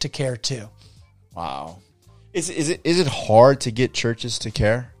church to care too. Wow. Is it hard to get churches to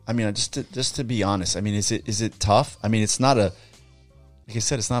care? I mean, just to be honest, I mean, is it tough? I mean, it's not like I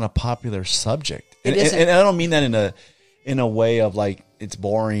said, it's not a popular subject. And I don't mean that in a way of like it's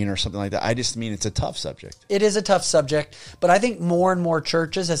boring or something like that. I just mean it's a tough subject. It is a tough subject, but I think more and more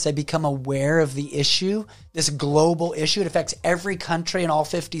churches, as they become aware of the issue, this global issue, it affects every country in all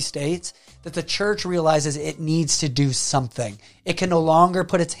 50 states, that the church realizes it needs to do something. It can no longer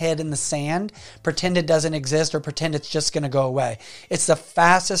put its head in the sand, pretend it doesn't exist, or pretend it's just going to go away. It's the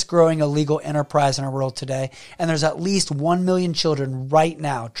fastest growing illegal enterprise in our world today, and there's at least 1 million children right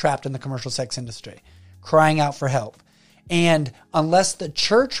now trapped in the commercial sex industry, crying out for help. And unless the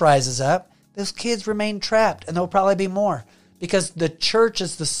church rises up, those kids remain trapped, and there'll probably be more, because the church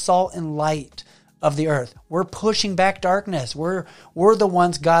is the salt and light of the earth. We're pushing back darkness. We're the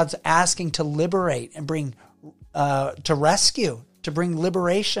ones God's asking to liberate and bring to rescue, to bring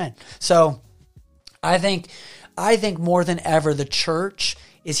liberation. So I think more than ever the church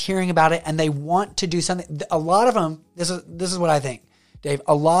is hearing about it, and they want to do something. A lot of them, this is what I think, Dave,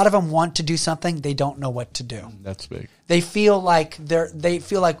 a lot of them want to do something, they don't know what to do. That's big. They feel like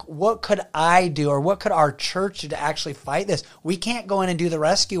what could I do, or what could our church do to actually fight this? We can't go in and do the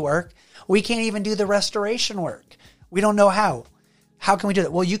rescue work. We can't even do the restoration work. We don't know how. How can we do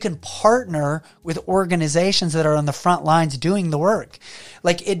that? Well, you can partner with organizations that are on the front lines doing the work.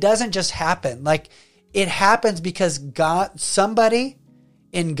 Like, it doesn't just happen. Like, it happens because somebody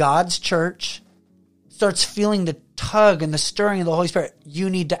in God's church starts feeling the tug and the stirring of the Holy Spirit. You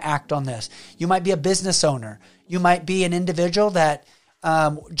need to act on this. You might be a business owner. You might be an individual that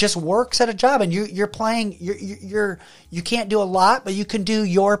just works at a job, and you can't do a lot, but you can do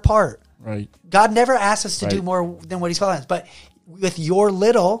your part. Right. God never asks us to do more than what he's calling us, but with your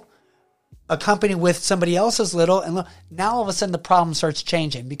little, accompanied with somebody else's little, and now all of a sudden the problem starts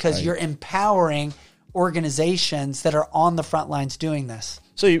changing because you're empowering organizations that are on the front lines doing this.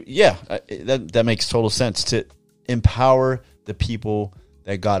 So that makes total sense, to empower the people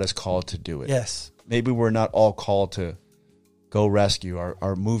that God has called to do it. Yes. Maybe we're not all called to go rescue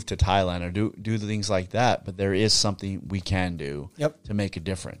or move to Thailand or do the things like that, but there is something we can do to make a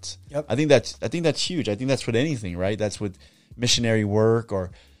difference. Yep. I think that's huge. I think that's with anything, right? That's with missionary work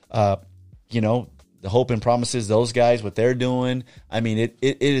or the Hope and Promises, those guys, what they're doing. I mean, it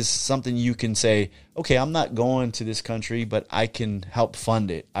is something you can say, okay, I'm not going to this country, but I can help fund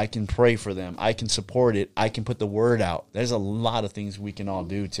it. I can pray for them. I can support it. I can put the word out. There's a lot of things we can all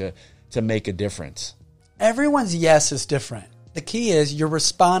do to make a difference. Everyone's yes is different. The key is you're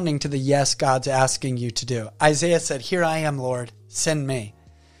responding to the yes God's asking you to do. Isaiah said, "Here I am, Lord, send me."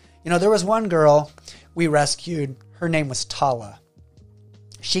 There was one girl we rescued. Her name was Tala.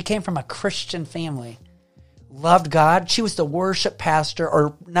 She came from a Christian family, loved God. She was the worship pastor,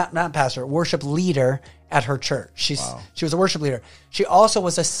 or not pastor, worship leader at her church. She was a worship leader. She also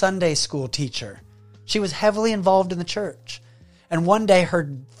was a Sunday school teacher. She was heavily involved in the church. And one day her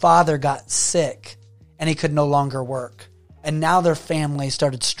father got sick and he could no longer work. And now their family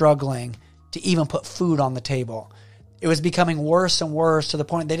started struggling to even put food on the table. It was becoming worse and worse to the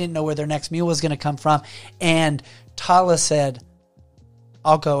point they didn't know where their next meal was going to come from. And Tala said,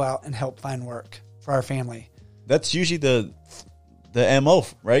 I'll go out and help find work for our family. That's usually the MO,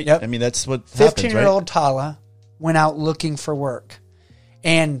 right? Yep. I mean, that's what happens, 15-year-old right? Tala went out looking for work.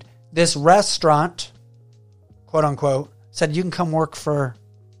 And this restaurant, quote unquote, said, you can come work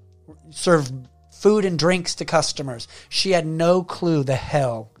serve food and drinks to customers. She had no clue the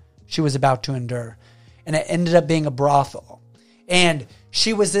hell she was about to endure. And it ended up being a brothel. And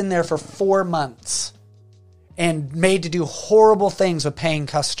she was in there for 4 months and made to do horrible things with paying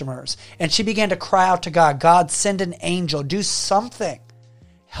customers. And she began to cry out to God, God, send an angel, do something.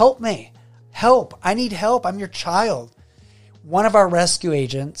 Help me. Help. I need help. I'm your child. One of our rescue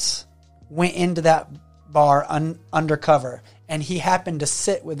agents went into that bar undercover, and he happened to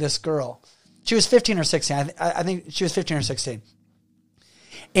sit with this girl. She was 15 or 16. I think she was 15 or 16.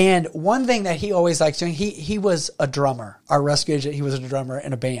 And one thing that he always likes doing, he was a drummer. Our rescue agent, he was a drummer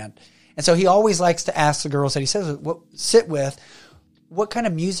in a band. And so he always likes to ask the girls that he says, sit with, what kind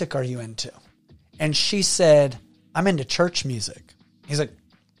of music are you into? And she said, I'm into church music. He's like,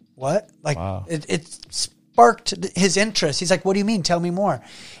 what? Like, wow. It sparked his interest. He's like, what do you mean? Tell me more.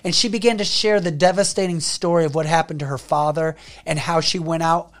 And she began to share the devastating story of what happened to her father and how she went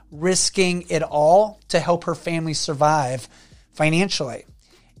out risking it all to help her family survive financially.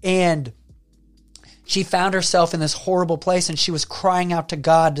 And she found herself in this horrible place, and she was crying out to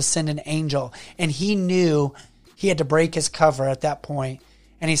God to send an angel. And he knew he had to break his cover at that point.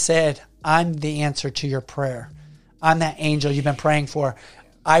 And he said, I'm the answer to your prayer. I'm that angel you've been praying for.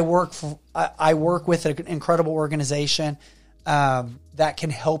 I work with an incredible organization that can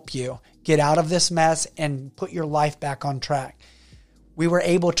help you get out of this mess and put your life back on track. We were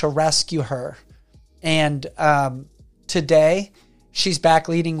able to rescue her. And today, she's back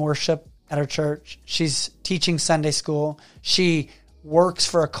leading worship at her church. She's teaching Sunday school. She works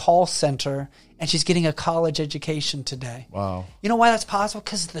for a call center, and she's getting a college education today. Wow. You know why that's possible?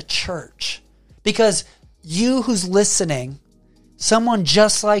 Because of the church. Because you who's listening, someone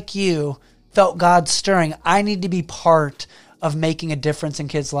just like you felt God stirring. I need to be part of making a difference in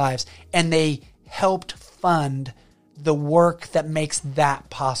kids' lives. And they helped fund the work that makes that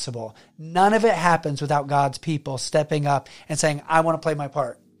possible. None of it happens without God's people stepping up and saying, I want to play my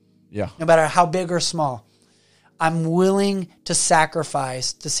part. Yeah. No matter how big or small. I'm willing to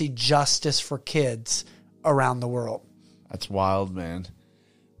sacrifice to see justice for kids around the world. That's wild, man.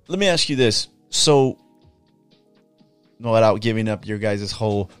 Let me ask you this. So, no, without giving up your guys'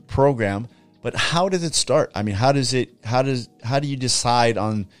 whole program, but how does it start? I mean, how do you decide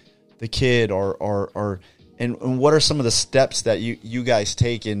on the kid and what are some of the steps that you guys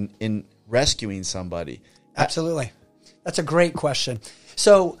take in rescuing somebody? Absolutely. That's a great question.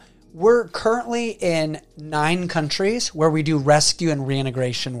 So we're currently in 9 countries where we do rescue and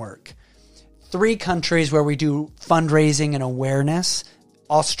reintegration work. 3 countries where we do fundraising and awareness.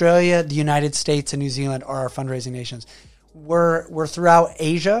 Australia, the United States, and New Zealand are our fundraising nations. We're throughout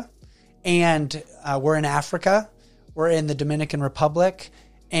Asia, and we're in Africa. We're in the Dominican Republic,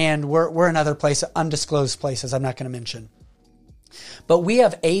 and we're in other places, undisclosed places I'm not going to mention. But we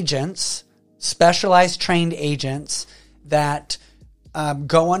have agents, specialized trained agents that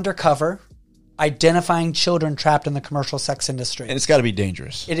go undercover, identifying children trapped in the commercial sex industry. And it's got to be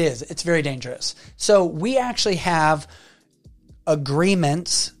dangerous. It is. It's very dangerous. So we actually have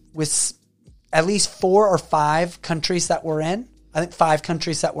agreements with at least 4 or 5 countries that we're in. I think 5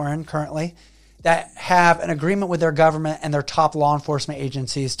 countries that we're in currently that have an agreement with their government and their top law enforcement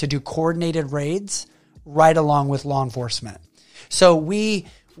agencies to do coordinated raids right along with law enforcement. So we'll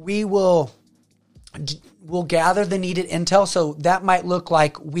gather the needed intel. So that might look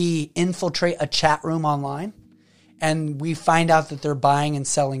like we infiltrate a chat room online and we find out that they're buying and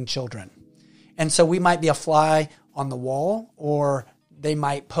selling children. And so we might be a fly on the wall, or they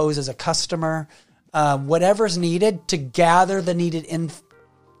might pose as a customer, whatever's needed to gather the needed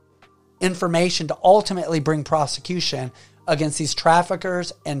information to ultimately bring prosecution against these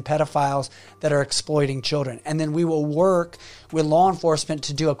traffickers and pedophiles that are exploiting children. And then we will work with law enforcement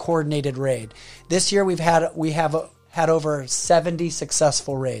to do a coordinated raid. This year we have had over 70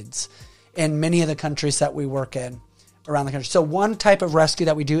 successful raids in many of the countries that we work in around the country. So one type of rescue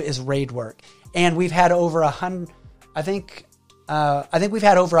that we do is raid work. And we've had over 100, I think we've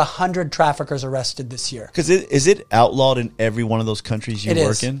had over 100 traffickers arrested this year. Because is it outlawed in every one of those countries you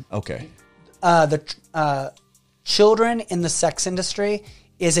work in? Okay. The children in the sex industry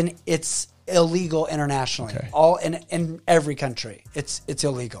it's illegal internationally. Okay. All in every country, it's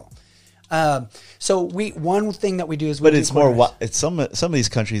illegal. So one thing that we do is, but it's more. It's some of these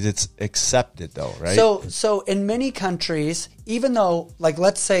countries it's accepted though, right? So in many countries, even though, like,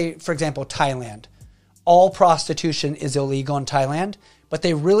 let's say for example Thailand, all prostitution is illegal in Thailand, but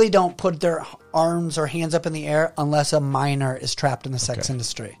they really don't put their arms or hands up in the air unless a minor is trapped in the sex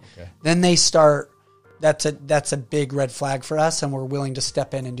industry. Okay. Then they start. That's a big red flag for us, and we're willing to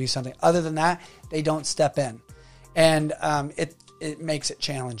step in and do something. Other than that, they don't step in, and it makes it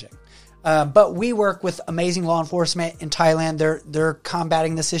challenging. But we work with amazing law enforcement in Thailand. They're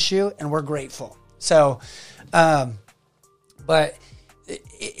combating this issue, and we're grateful. So, but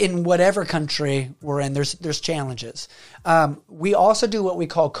in whatever country we're in, there's challenges. We also do what we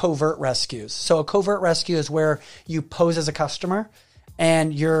call covert rescues. So a covert rescue is where you pose as a customer,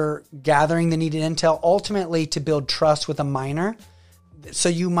 and you're gathering the needed intel, ultimately to build trust with a minor. So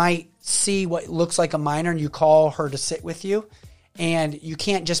you might see what looks like a minor, and you call her to sit with you. And you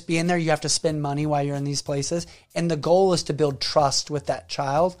can't just be in there. You have to spend money while you're in these places. And the goal is to build trust with that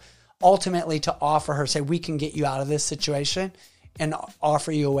child, ultimately to offer her, say, we can get you out of this situation and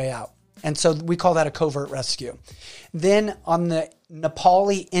offer you a way out. And so we call that a covert rescue. Then on the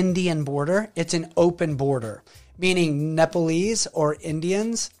Nepali-Indian border, it's an open border, meaning Nepalese or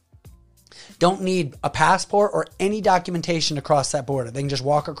Indians don't need a passport or any documentation to cross that border. They can just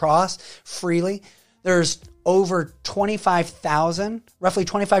walk across freely. There's over 25,000, roughly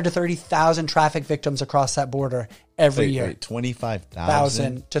 25 to 30,000 traffic victims across that border every year.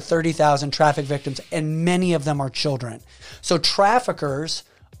 25,000 to 30,000 traffic victims, and many of them are children. So traffickers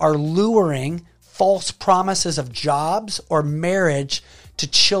are luring false promises of jobs or marriage to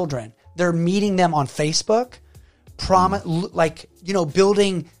children. They're meeting them on Facebook,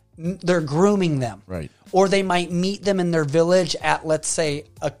 building. They're grooming them, right? Or they might meet them in their village at, let's say,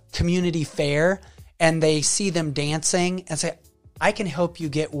 a community fair. And they see them dancing and say, I can help you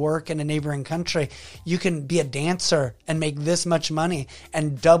get work in a neighboring country. You can be a dancer and make this much money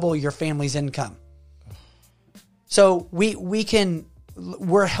and double your family's income. So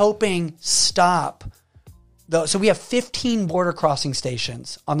we're helping stop so we have 15 border crossing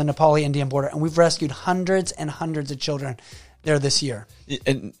stations on the Nepali-Indian border, and we've rescued hundreds and hundreds of children there this year.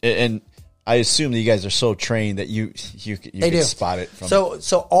 And I assume that you guys are so trained that you can spot it from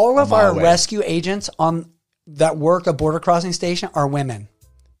so all of our rescue agents that work a border crossing station are women,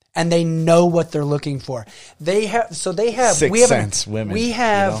 and they know what they're looking for. We have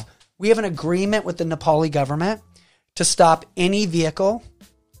an agreement with the Nepali government to stop any vehicle.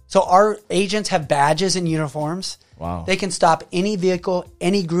 So our agents have badges and uniforms. Wow. They can stop any vehicle,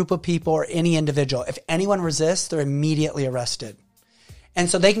 any group of people, or any individual. If anyone resists, they're immediately arrested. And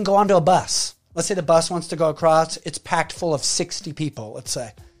so they can go onto a bus. Let's say the bus wants to go across. It's packed full of 60 people, let's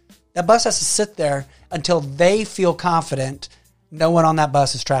say. That bus has to sit there until they feel confident no one on that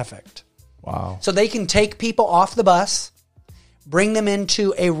bus is trafficked. Wow. So they can take people off the bus, bring them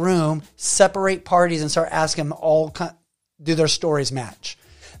into a room, separate parties, and start asking them all, do their stories match?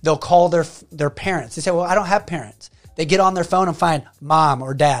 They'll call their parents. They say, well, I don't have parents. They get on their phone and find mom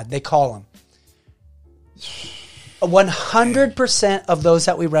or dad. They call them. 100% of those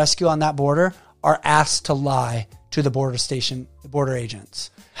that we rescue on that border are asked to lie to the border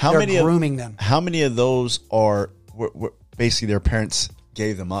agents. They're grooming them. How many of those are basically their parents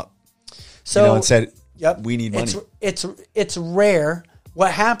gave them up? So and said, yep, we need money. It's rare.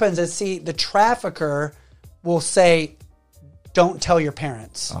 What happens is, the trafficker will say, don't tell your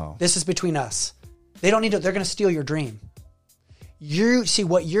parents. Oh. This is between us. They don't need to. They're going to steal your dream.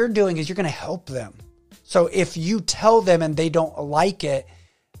 What you're doing is you're going to help them. So if you tell them and they don't like it,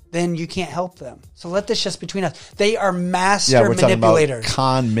 then you can't help them. So let this just between us. They are master manipulators.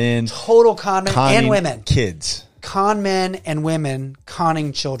 Con men. Total con men and women. Kids. Con men and women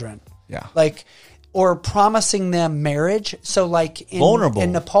conning children. Yeah. Or promising them marriage. So vulnerable.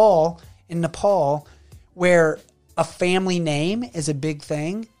 In Nepal, where a family name is a big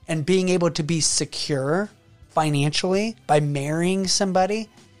thing, and being able to be secure financially by marrying somebody,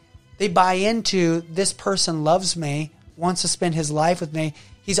 they buy into, this person loves me, wants to spend his life with me.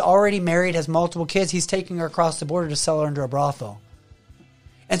 He's already married, has multiple kids. He's taking her across the border to sell her into a brothel.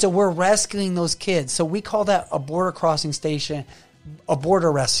 And so we're rescuing those kids. So we call that a border crossing station, a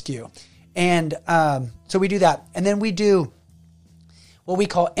border rescue. And so we do that. And then we do what we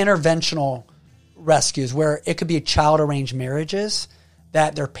call interventional rescues, where it could be child arranged marriages,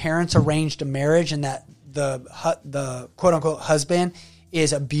 that their parents arranged a marriage and that the quote unquote husband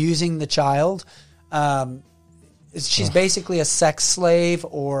is abusing the child. She's basically a sex slave.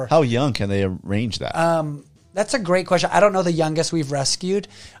 Or how young can they arrange that? That's a great question. I don't know the youngest we've rescued.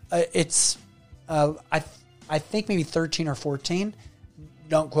 It's I think maybe 13 or 14.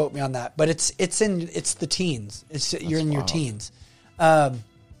 Don't quote me on that, but it's the teens. You're in your teens, and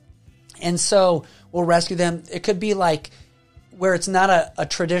so we'll rescue them. It could be like where it's not a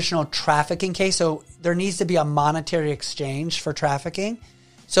traditional trafficking case, so there needs to be a monetary exchange for trafficking.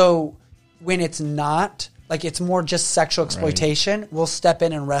 So when it's not, like it's more just sexual exploitation, we'll step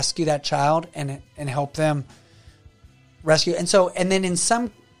in and rescue that child and help them rescue. And then in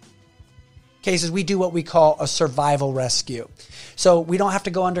some cases, we do what we call a survival rescue. So we don't have to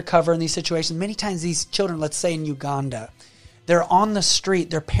go undercover in these situations. Many times these children, let's say in Uganda, they're on the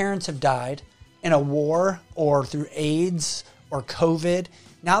street. Their parents have died in a war or through AIDS or COVID.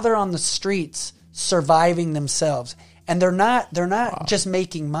 Now they're on the streets surviving themselves. And they're not just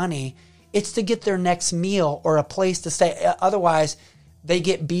making money. It's to get their next meal or a place to stay. Otherwise, they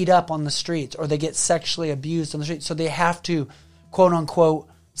get beat up on the streets or they get sexually abused on the streets. So they have to, quote unquote,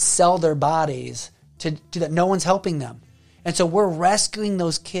 sell their bodies to do that. No one's helping them. And so we're rescuing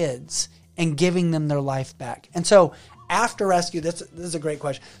those kids and giving them their life back. And so after rescue, this is a great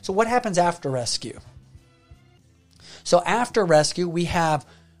question. So what happens after rescue? So after rescue, we have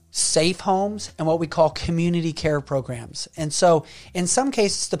safe homes and what we call community care programs. And so in some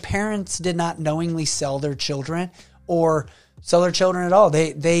cases, the parents did not knowingly sell their children or sell their children at all.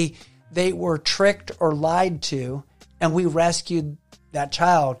 They were tricked or lied to, and we rescued that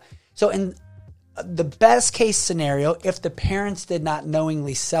child. So in the best case scenario, if the parents did not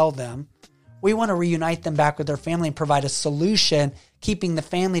knowingly sell them, we want to reunite them back with their family and provide a solution, keeping the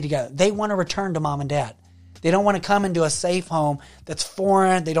family together. They want to return to mom and dad. They don't want to come into a safe home that's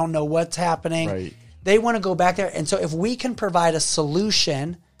foreign. They don't know what's happening. Right. They want to go back there. And so if we can provide a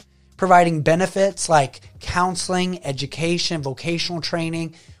solution, providing benefits like counseling, education, vocational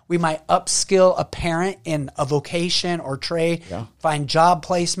training, we might upskill a parent in a vocation or trade, find job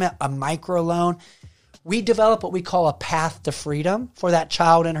placement, a microloan. We develop what we call a path to freedom for that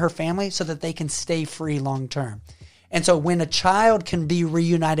child and her family so that they can stay free long term. And so when a child can be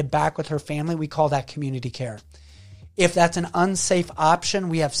reunited back with her family, we call that community care. If that's an unsafe option,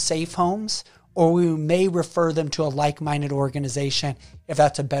 we have safe homes, or we may refer them to a like-minded organization if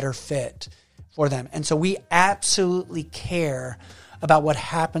that's a better fit for them. And so we absolutely care about what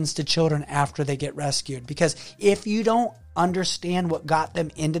happens to children after they get rescued. Because if you don't understand what got them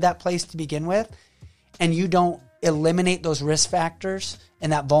into that place to begin with, and you don't eliminate those risk factors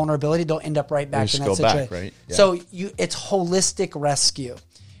and that vulnerability, they'll end up right back in that situation. Right? Yeah. So it's holistic rescue.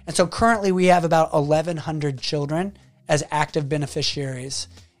 And so currently we have about 1,100 children as active beneficiaries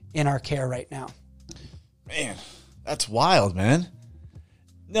in our care right now. Man, that's wild, man.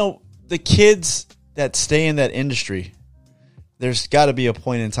 No, the kids that stay in that industry, there's got to be a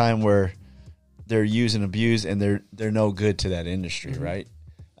point in time where they're used and abused and they're no good to that industry, right?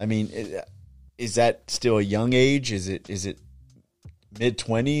 I mean, is that still a young age? Is it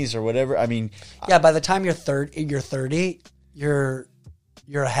mid-20s or whatever? I mean, yeah, by the time you're 30, you're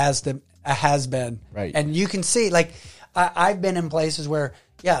a has-been. Right. And you can see, like, I've been in places where,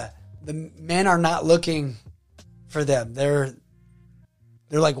 the men are not looking for them. They're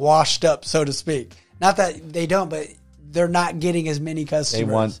like washed up, so to speak. Not that they don't, but they're not getting as many customers.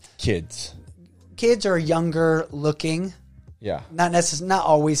 They want kids. Kids are younger looking. Yeah. Not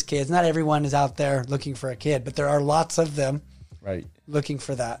always kids. Not everyone is out there looking for a kid, but there are lots of them looking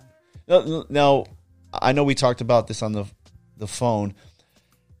for that. Now, I know we talked about this on the phone.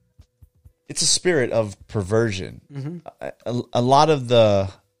 It's a spirit of perversion. Mm-hmm. A lot of the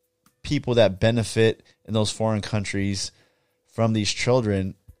people that benefit in those foreign countries from these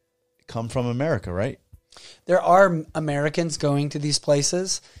children come from America, right? There are Americans going to these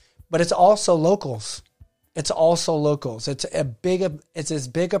places, but it's also locals. It's as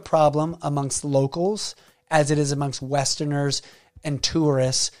big a problem amongst locals as it is amongst Westerners and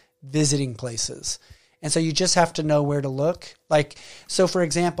tourists visiting places. And so you just have to know where to look. Like, so for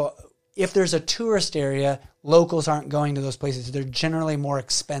example, if there's a tourist area, locals aren't going to those places. They're generally more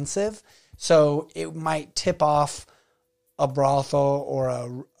expensive. So it might tip off a brothel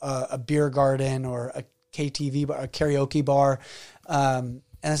or a beer garden or a KTV bar, a karaoke bar. And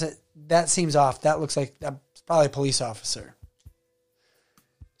I said, that seems off. That looks like that's probably a police officer.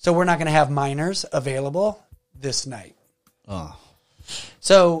 So we're not going to have minors available this night. Oh.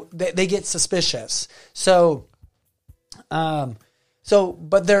 So they get suspicious. But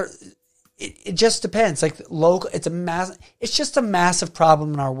it just depends. Like local, it's just a massive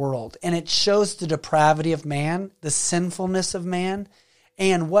problem in our world, and it shows the depravity of man, the sinfulness of man,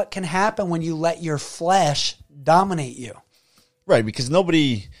 and what can happen when you let your flesh dominate you. Right, because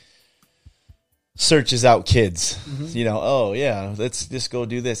nobody searches out kids, oh yeah, let's just go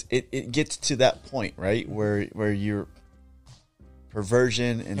do this. It gets to that point, right, where your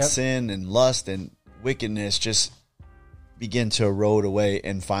perversion and sin and lust and wickedness just begin to erode away,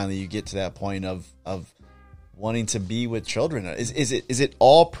 and finally you get to that point of wanting to be with children. Is it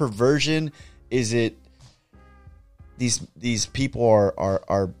all perversion? Is it these people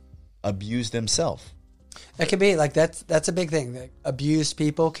are abused themselves? It could be like that's a big thing. That abused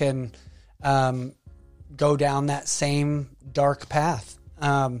people can go down that same dark path.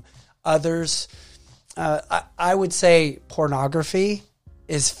 Others, I would say, pornography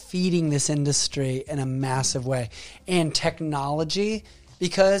is feeding this industry in a massive way, and technology,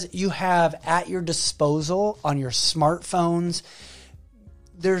 because you have at your disposal on your smartphones.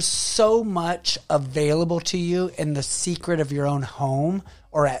 There's so much available to you in the secret of your own home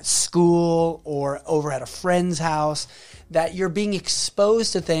or at school or over at a friend's house, that you're being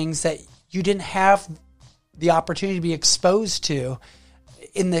exposed to things that you didn't have the opportunity to be exposed to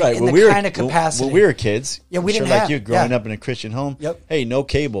in the kind of capacity. When we were kids, we didn't have. Like you growing up in a Christian home, hey, no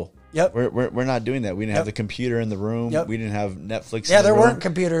cable. Yep. We're not doing that. We didn't have the computer in the room. Yep. We didn't have Netflix in the room. weren't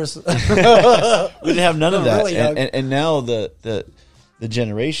computers. We didn't have none of that. Really and now the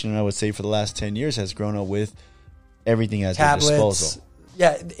generation, I would say, for the last 10 years has grown up with everything at their disposal.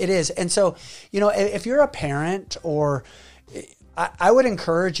 Yeah, it is. And so, if you're a parent, or I would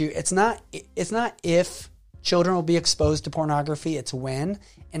encourage you, it's not if children will be exposed to pornography, it's when,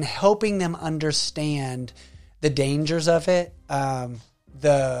 and helping them understand the dangers of it,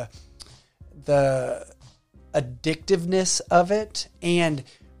 the addictiveness of it. And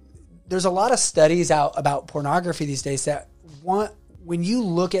there's a lot of studies out about pornography these days that when you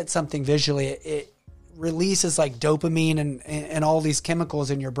look at something visually, it releases like dopamine and all these chemicals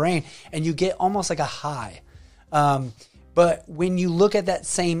in your brain, and you get almost like a high. But when you look at that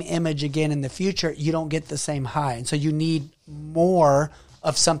same image again in the future, you don't get the same high. And so you need more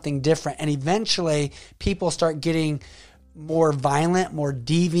of something different. And eventually people start getting more violent, more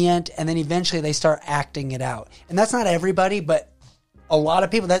deviant, and then eventually they start acting it out. And that's not everybody, but a lot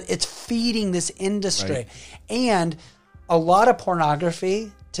of people, that it's feeding this industry. Right. And a lot of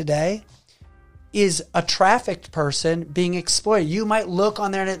pornography today is a trafficked person being exploited. You might look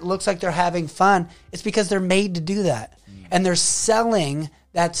on there and it looks like they're having fun. It's because they're made to do that. And they're selling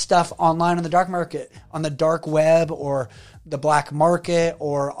that stuff online on the dark market, on the dark web or the black market,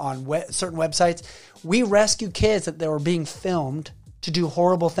 or on certain websites. We rescue kids that they were being filmed to do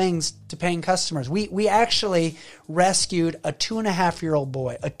horrible things to paying customers. We actually rescued a 2.5-year-old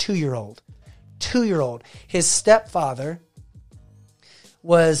boy, a 2-year-old. His stepfather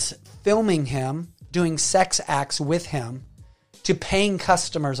was filming him, doing sex acts with him to paying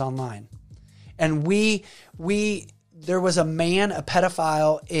customers online. And there was a man, a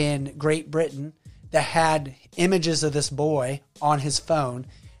pedophile in Great Britain, that had images of this boy on his phone,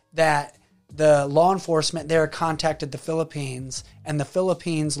 that the law enforcement there contacted the Philippines, and the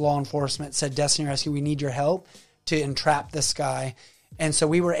Philippines law enforcement said, Destiny Rescue, we need your help to entrap this guy. And so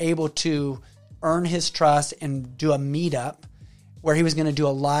we were able to earn his trust and do a meetup where he was going to do a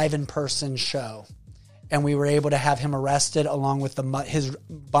live in-person show. And we were able to have him arrested along with his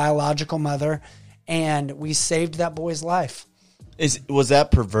biological mother, and we saved that boy's life. Was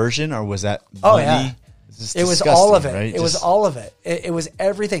that perversion, or was that money? Oh, yeah. It was all of it. Right? Was all of it. It was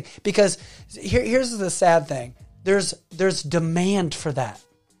everything. Because here's the sad thing. There's demand for that.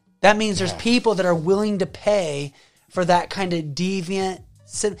 That means there's people that are willing to pay for that kind of deviant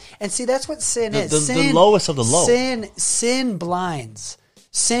sin. And see, that's what sin is. The lowest of the low. Sin blinds.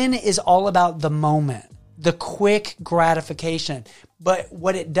 Sin is all about the moment, the quick gratification. But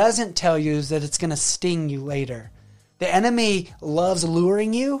what it doesn't tell you is that it's going to sting you later. The enemy loves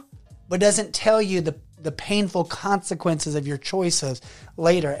luring you, but doesn't tell you the painful consequences of your choices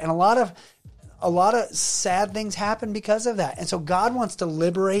later. And a lot of sad things happen because of that. And so God wants to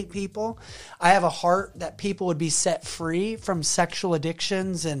liberate people. I have a heart that people would be set free from sexual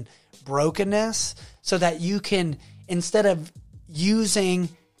addictions and brokenness, so that you can, instead of using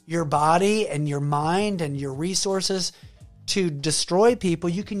your body and your mind and your resources to destroy people,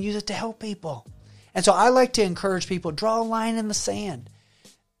 you can use it to help people. And so I like to encourage people, draw a line in the sand.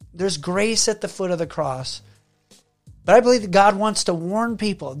 There's grace at the foot of the cross. But I believe that God wants to warn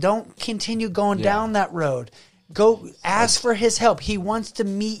people. Don't continue going down that road. Go ask for his help. He wants to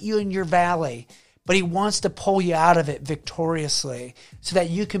meet you in your valley, but he wants to pull you out of it victoriously, so that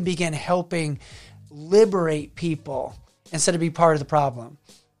you can begin helping liberate people instead of be part of the problem.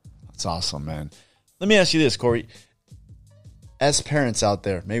 That's awesome, man. Let me ask you this, Cory. As parents out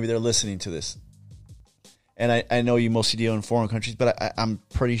there, maybe they're listening to this, and I know you mostly deal in foreign countries, but I'm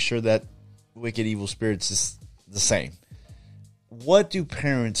pretty sure that wicked, evil spirits is the same. What do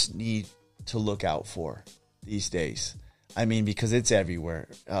parents need to look out for these days? I mean, because it's everywhere.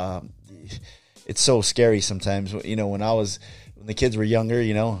 It's so scary sometimes. You know, when the kids were younger,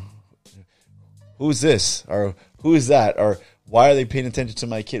 you know, who's this or who is that or why are they paying attention to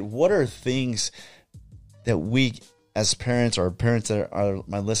my kid? What are things that we as parents or parents that are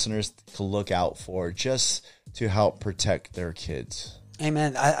my listeners to look out for just to help protect their kids?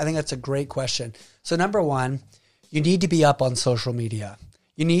 Amen. I think that's a great question. So number one, you need to be up on social media.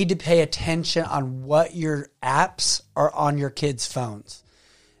 You need to pay attention on what your apps are on your kids' phones.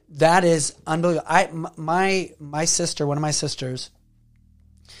 That is unbelievable. My sister, one of my sisters,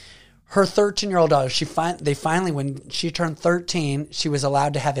 her 13-year-old daughter, they finally, when she turned 13, she was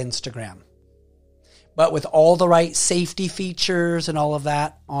allowed to have Instagram. But with all the right safety features and all of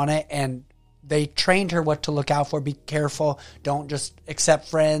that on it, and they trained her what to look out for, be careful, don't just accept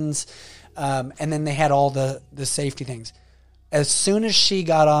friends. And then they had all the safety things. As soon as she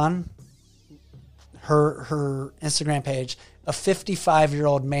got on her Instagram page, a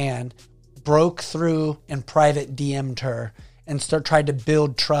 55-year-old man broke through and private DM'd her and tried to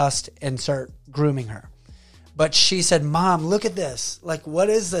build trust and start grooming her. But she said, "Mom, look at this. Like, what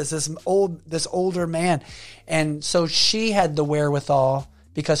is this? This older man." And so she had the wherewithal,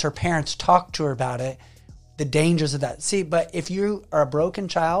 because her parents talked to her about it, the dangers of that. See, but if you are a broken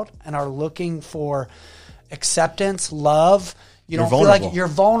child and are looking for acceptance, love, you're feel like you're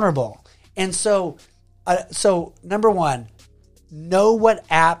vulnerable. And so number one, know what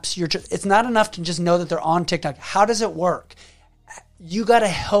apps it's not enough to just know that they're on TikTok. How does it work? You got to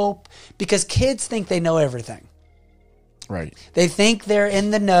help, because kids think they know everything. Right. They think they're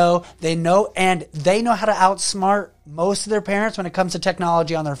in the know. They know how to outsmart most of their parents when it comes to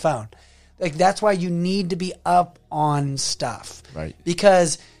technology on their phone. Like, that's why you need to be up on stuff. Right.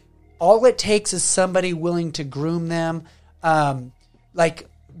 Because all it takes is somebody willing to groom them.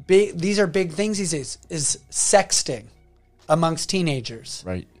 These are big things these days, is sexting amongst teenagers.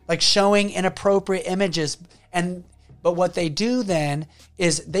 Right. Like showing inappropriate images. But what they do then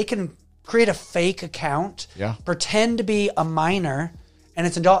is they can create a fake account, pretend to be a minor, and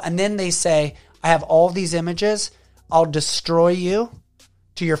it's an adult, and then they say, "I have all these images. I'll destroy you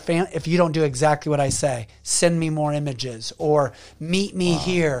to your family if you don't do exactly what I say. Send me more images, or meet me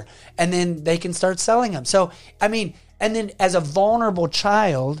here." And then they can start selling them. So, I mean, and then as a vulnerable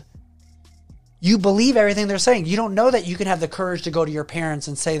child, you believe everything they're saying. You don't know that you can have the courage to go to your parents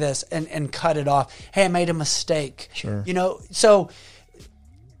and say this and cut it off. "Hey, I made a mistake." Sure. You know, so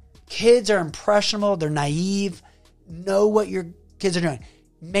kids are impressionable. They're naive. Know what your kids are doing.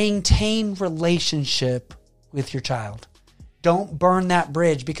 Maintain relationship with your child. Don't burn that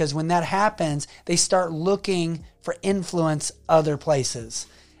bridge, because when that happens, they start looking for influence other places.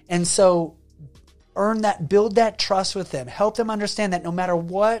 And so build that trust with them. Help them understand that no matter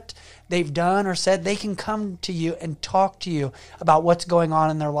what they've done or said, they can come to you and talk to you about what's going on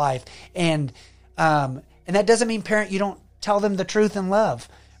in their life. And that doesn't mean, parent, you don't tell them the truth in love,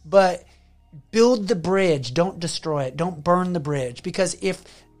 but build the bridge. Don't destroy it. Don't burn the bridge, because if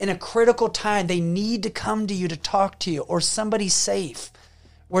in a critical time they need to come to you to talk to you, or somebody safe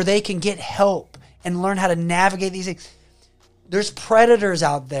where they can get help and learn how to navigate these things. There's predators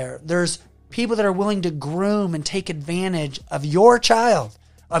out there. There's people that are willing to groom and take advantage of your child,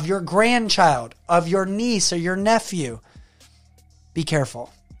 of your grandchild, of your niece or your nephew. Be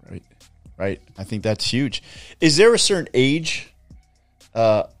careful. Right. I think that's huge. Is there a certain age,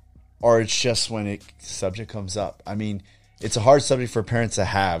 or it's just when a subject comes up? I mean, it's a hard subject for parents to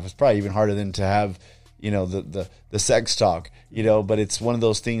have. It's probably even harder than to have, the sex talk, but it's one of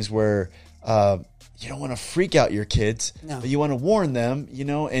those things where you don't want to freak out your kids, but you want to warn them,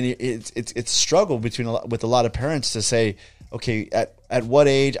 and it's struggle with a lot of parents to say, okay, at what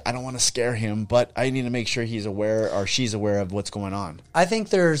age? I don't want to scare him, but I need to make sure he's aware or she's aware of what's going on. I think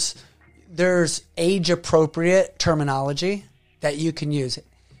there's age appropriate terminology that you can use.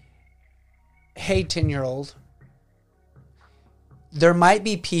 Hey, 10-year-old. There might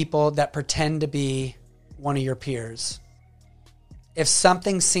be people that pretend to be one of your peers. If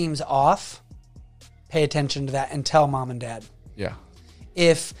something seems off, pay attention to that and tell mom and dad. Yeah.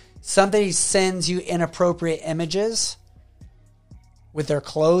 If somebody sends you inappropriate images with their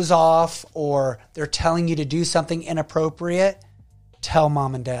clothes off, or they're telling you to do something inappropriate, tell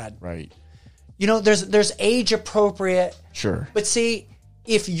mom and dad. Right. There's age appropriate. Sure. But see,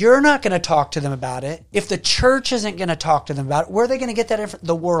 if you're not going to talk to them about it, if the church isn't going to talk to them about it, where are they going to get that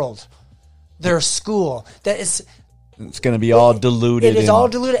the world, their school? It's going to be all diluted. It is all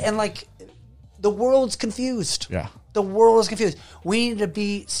diluted, and the world's confused. Yeah. The world is confused. We need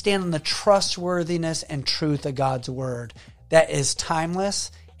to stand on the trustworthiness and truth of God's word that is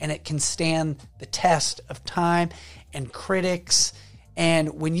timeless, and it can stand the test of time and critics.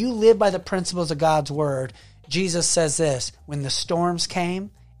 And when you live by the principles of God's word, Jesus says this, when the storms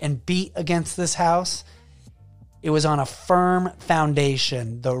came and beat against this house, it was on a firm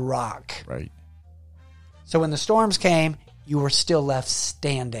foundation, the rock. Right. So when the storms came, you were still left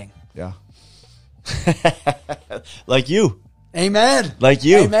standing. Yeah. Like you. Amen. Like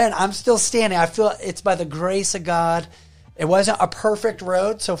you. Amen. I'm still standing. I feel it's by the grace of God. It wasn't a perfect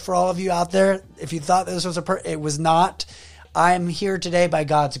road. So for all of you out there, if you thought this was it was not. I am here today by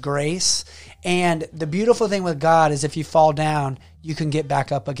God's grace. And the beautiful thing with God is if you fall down, you can get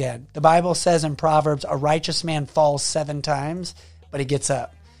back up again. The Bible says in Proverbs, a righteous man falls 7 times, but he gets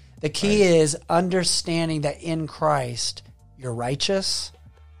up. The key is understanding that in Christ, you're righteous,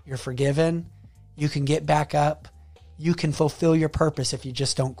 you're forgiven, you can get back up, you can fulfill your purpose if you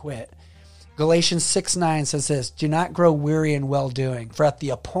just don't quit. Galatians 6:9 says this, do not grow weary in well-doing, for at the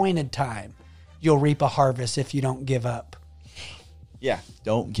appointed time, you'll reap a harvest if you don't give up. Yeah,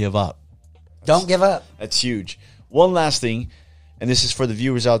 don't give up. Don't give up. That's huge. One last thing, and this is for the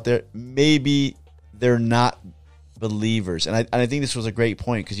viewers out there, maybe they're not believers. And I think this was a great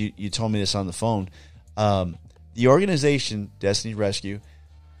point because you told me this on the phone. The organization, Destiny Rescue,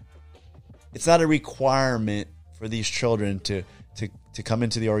 it's not a requirement for these children to come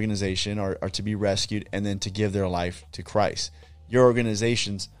into the organization or to be rescued and then to give their life to Christ. Your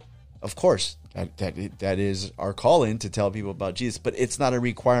organizations, of course, that is our calling to tell people about Jesus, but it's not a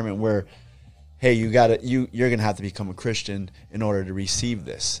requirement where, hey, you're gonna have to become a Christian in order to receive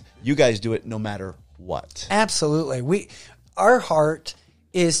this. You guys do it no matter what. Absolutely. Our heart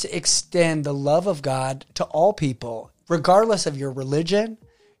is to extend the love of God to all people, regardless of your religion,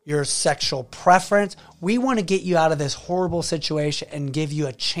 your sexual preference. We want to get you out of this horrible situation and give you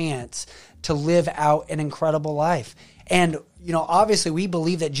a chance to live out an incredible life. And, obviously we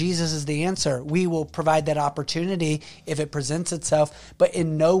believe that Jesus is the answer. We will provide that opportunity if it presents itself, but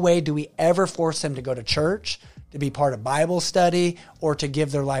in no way do we ever force them to go to church, to be part of Bible study, or to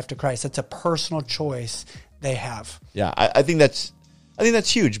give their life to Christ. That's a personal choice they have. Yeah, I think that's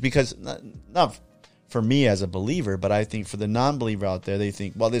huge because not for me as a believer, but I think for the non-believer out there, they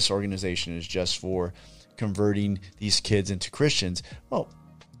think, well, this organization is just for converting these kids into Christians. Well,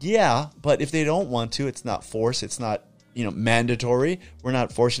 yeah, but if they don't want to, it's not forced. It's not mandatory. We're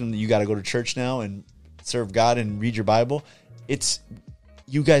not forcing them that you got to go to church now and serve God and read your Bible. It's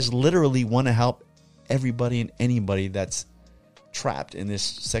you guys literally want to help everybody and anybody that's trapped in this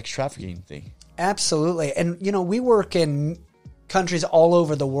sex trafficking thing. Absolutely. And, we work in countries all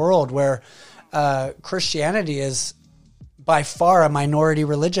over the world where Christianity is by far a minority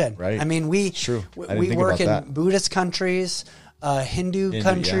religion. Right. I mean, we work in Buddhist countries, Hindu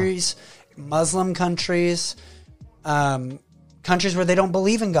countries, Muslim countries, countries where they don't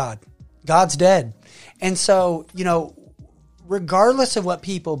believe in God. God's dead. And so, regardless of what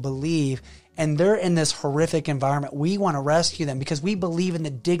people believe, and they're in this horrific environment, we want to rescue them because we believe in the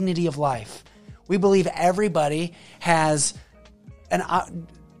dignity of life. We believe everybody has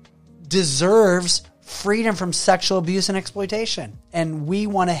deserves freedom from sexual abuse and exploitation. And we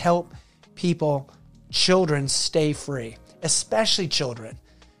want to help children stay free, especially children,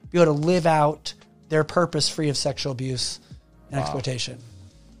 be able to live out their purpose free of sexual abuse and exploitation.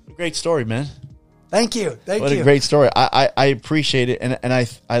 Great story, man. Thank you. What a great story. I appreciate it. And I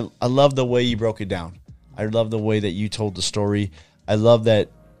love the way you broke it down. I love the way that you told the story. I love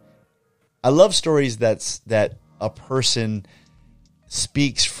stories that a person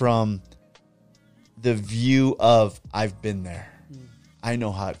speaks from the view of, I've been there. I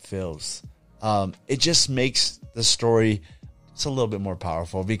know how it feels. It just makes the story just a little bit more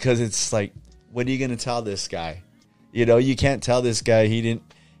powerful because it's like, what are you going to tell this guy? You can't tell this guy he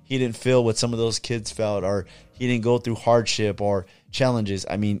didn't feel what some of those kids felt, or he didn't go through hardship or challenges.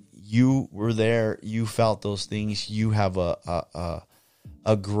 I mean, you were there. You felt those things. You have a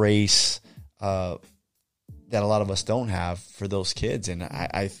grace that a lot of us don't have for those kids, and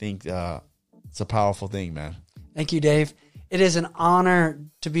I think it's a powerful thing, man. Thank you, Dave. It is an honor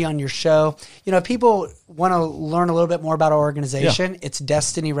to be on your show. If people want to learn a little bit more about our organization, it's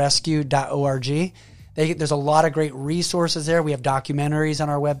destinyrescue.org. There's a lot of great resources there. We have documentaries on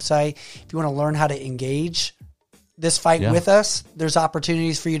our website. If you want to learn how to engage this fight with us, there's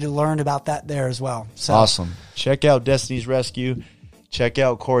opportunities for you to learn about that there as well. So, awesome. Check out Destiny's Rescue. Check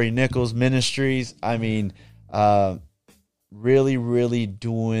out Cory Nickols Ministries. I mean, really, really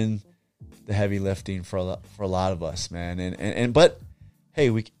doing the heavy lifting for a lot of us, man. But hey,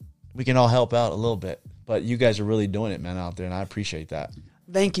 we can all help out a little bit. But you guys are really doing it, man, out there, and I appreciate that.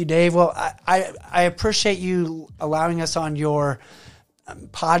 Thank you, Dave. Well, I appreciate you allowing us on your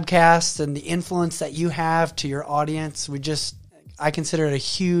podcast and the influence that you have to your audience. I consider it a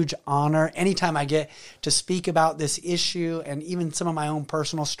huge honor. Anytime I get to speak about this issue and even some of my own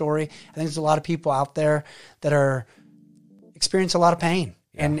personal story, I think there's a lot of people out there that are experiencing a lot of pain.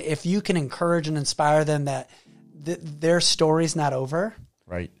 Yeah. And if you can encourage and inspire them that their story's not over,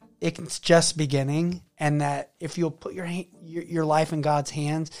 right? It's just beginning, and that if you'll put your life in God's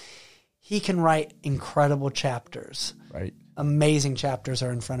hands, He can write incredible chapters. Right. Amazing chapters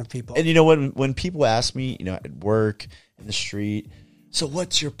are in front of people. And when people ask me, at work, in the street, so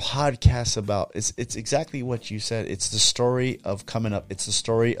what's your podcast about? It's exactly what you said. It's the story of coming up. It's the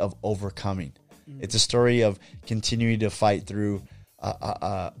story of overcoming. Mm-hmm. It's a story of continuing to fight through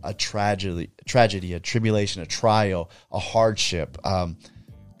a tragedy, a tribulation, a trial, a hardship.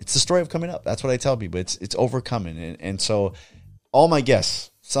 It's the story of coming up. That's what I tell people. It's overcoming. And so all my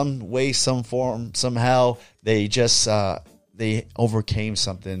guests, some way, some form, somehow, they just they overcame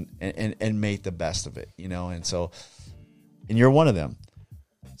something and made the best of it, and you're one of them.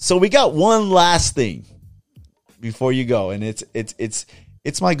 So we got one last thing before you go, and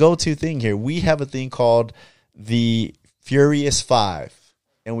it's my go-to thing here. We have a thing called the Furious 5,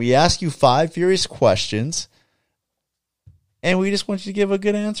 and we ask you 5 furious questions, and we just want you to give a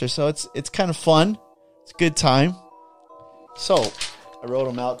good answer. So it's kind of fun. It's a good time. So I wrote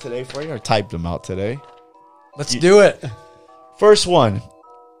them out today for you, or typed them out today. Let's do it. First one.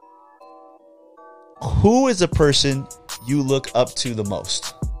 Who is a person you look up to the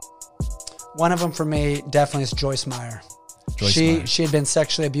most? One of them for me definitely is Joyce Meyer. She had been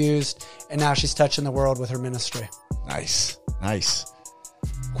sexually abused, and now she's touching the world with her ministry. Nice.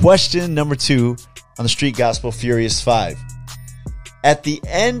 Question number 2 on the Street Gospel Furious 5. At the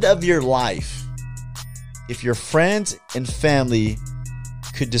end of your life, if your friends and family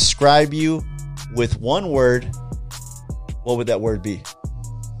could describe you with one word, what would that word be?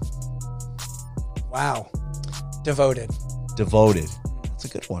 Wow. Devoted. That's a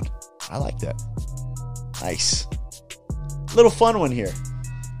good one. I like that. Nice. Little fun one here.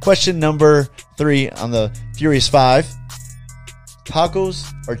 Question number 3 on the Furious 5.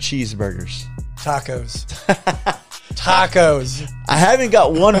 Tacos or cheeseburgers? Tacos. Tacos. I haven't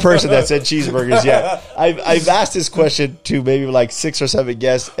got one person that said cheeseburgers yet. I've asked this question to maybe like 6 or 7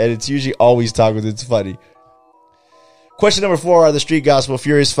 guests, and it's usually always tacos. It's funny. Question number 4 on the Street Gospel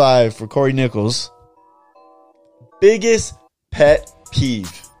Furious 5 for Cory Nickols. Biggest pet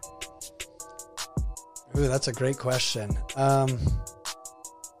peeve? Ooh, that's a great question.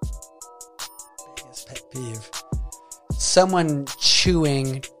 Biggest pet peeve. Someone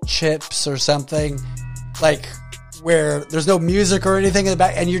chewing chips or something, like where there's no music or anything in the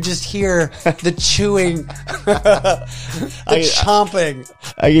back, and you just hear the chewing, chomping.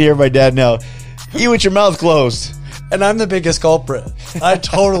 I can hear my dad now. Eat with your mouth closed. And I'm the biggest culprit. I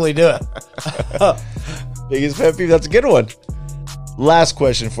totally do it. Biggest pet peeve. That's a good one. Last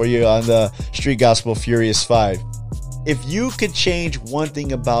question for you on the Street Gospel Furious 5. If you could change one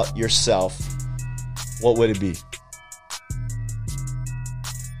thing about yourself, what would it be?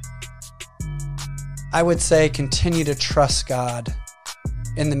 I would say continue to trust God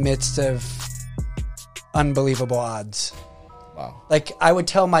in the midst of unbelievable odds. Wow. Like, I would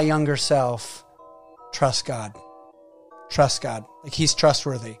tell my younger self, trust God. Trust God. Like, He's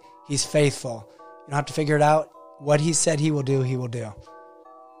trustworthy. He's faithful. You don't have to figure it out. What He said He will do, He will do.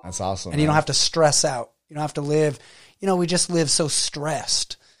 That's awesome. And you don't have to stress out. You don't have to live. We just live so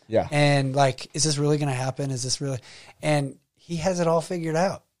stressed. Yeah. And like, is this really going to happen? Is this really? And He has it all figured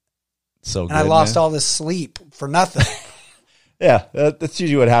out. So good, and I lost all this sleep for nothing. Yeah, that's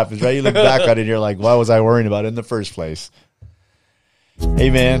usually what happens, right? You look back on it and you're like, why was I worrying about it in the first place? Hey,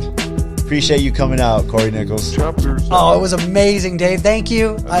 man. Appreciate you coming out, Cory Nickols. Oh, it was amazing, Dave. Thank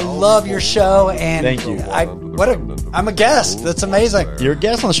you. I love your show. And thank you. I'm a guest. That's amazing. You're a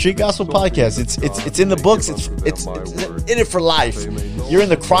guest on the Street Gospel Podcast. It's in the books. It's in it for life. You're in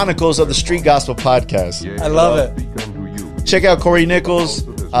the chronicles of the Street Gospel Podcast. I love it. Check out Cory Nickols.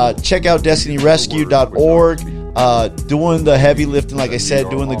 Check out DestinyRescue.org. Doing the heavy lifting, like I said,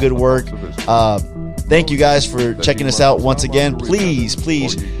 doing the good work. Thank you guys for checking us out once again. Please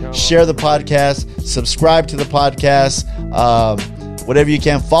share the podcast, subscribe to the podcast, whatever you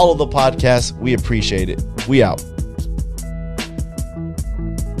can. Follow the podcast. We appreciate it. We out.